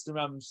HaMishnayos, the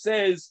Rambam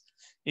says,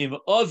 "Im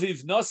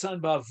aviv nosan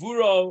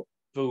ba'avuro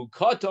v'hu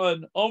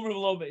katan omer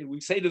lo."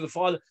 We say to the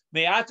father,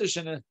 "Me'ata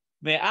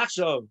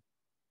me'achshav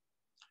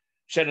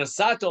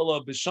shenasato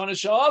lo b'shana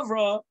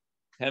she'avra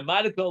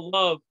hemadato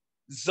lo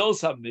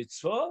zos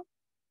hamitzvah."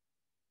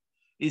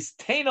 Is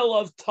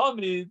tainal of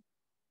tamid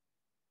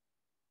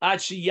at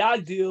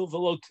sheyagdil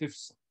v'lo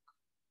tifsa.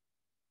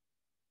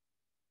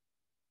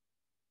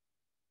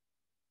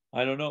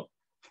 I don't know.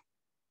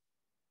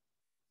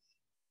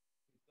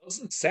 It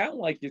doesn't sound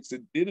like it's a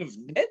din of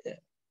neder.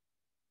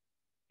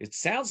 It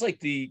sounds like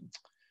the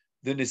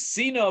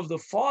nesina of the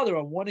father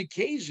on one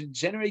occasion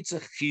generates a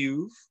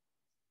chiyuv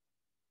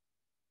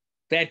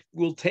that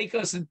will take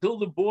us until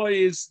the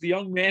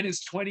young man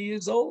is 20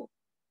 years old.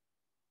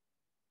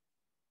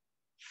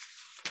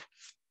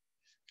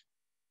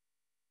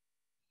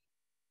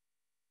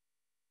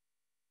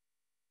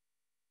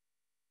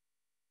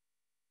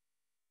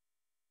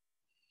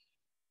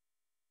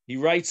 He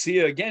writes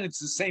here, again, it's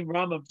the same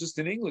Rambam, just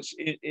in English.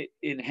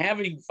 In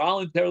having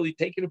voluntarily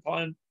taken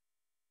upon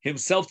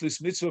himself this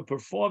mitzvah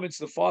performance,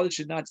 the father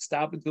should not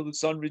stop until the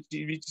son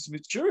reaches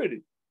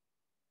maturity.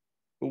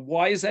 But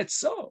why is that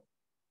so?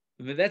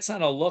 I mean, that's not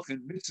halacha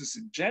in mitzvahs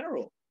in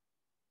general.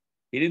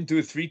 He didn't do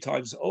it 3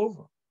 times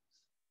over.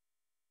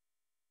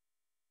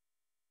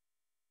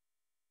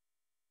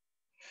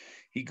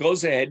 He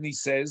goes ahead and he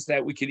says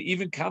that we can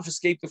even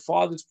confiscate the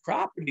father's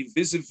property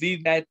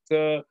vis-a-vis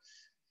that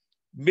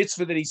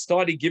mitzvah that he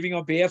started giving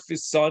on behalf of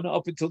his son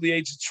up until the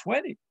age of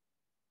 20.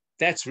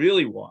 That's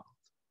really wild.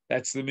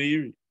 That's the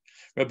Meiri.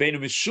 Rabbeinu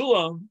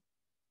Meshulam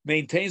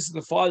maintains that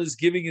the father's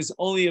giving is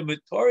only a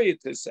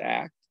meritorious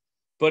act,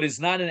 but is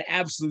not an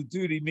absolute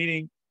duty,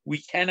 meaning we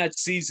cannot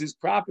seize his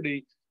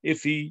property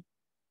if he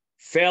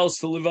fails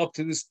to live up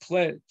to this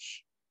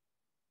pledge.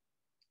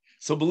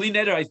 So, B'li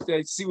Neder,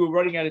 I see we're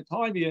running out of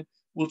time here.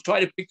 We'll try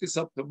to pick this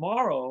up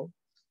tomorrow,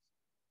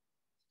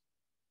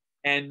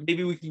 and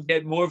maybe we can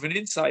get more of an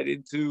insight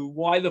into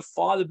why the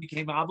father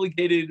became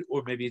obligated,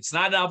 or maybe it's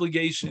not an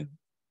obligation,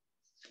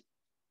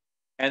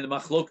 and the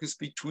machlokus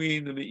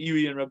between the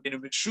Meiri and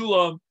Rabbeinu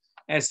Meshulam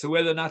as to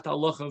whether or not the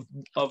halacha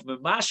of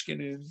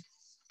Memashkenin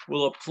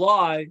will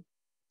apply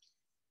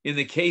in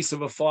the case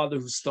of a father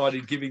who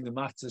started giving the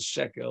matzah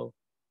shekel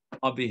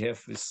on behalf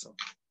of his son.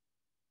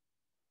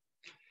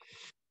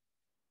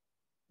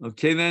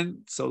 Okay,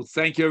 then. So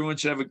thank you, everyone.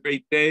 Should have a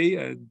great day,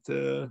 and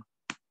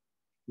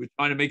we're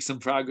trying to make some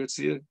progress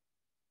here.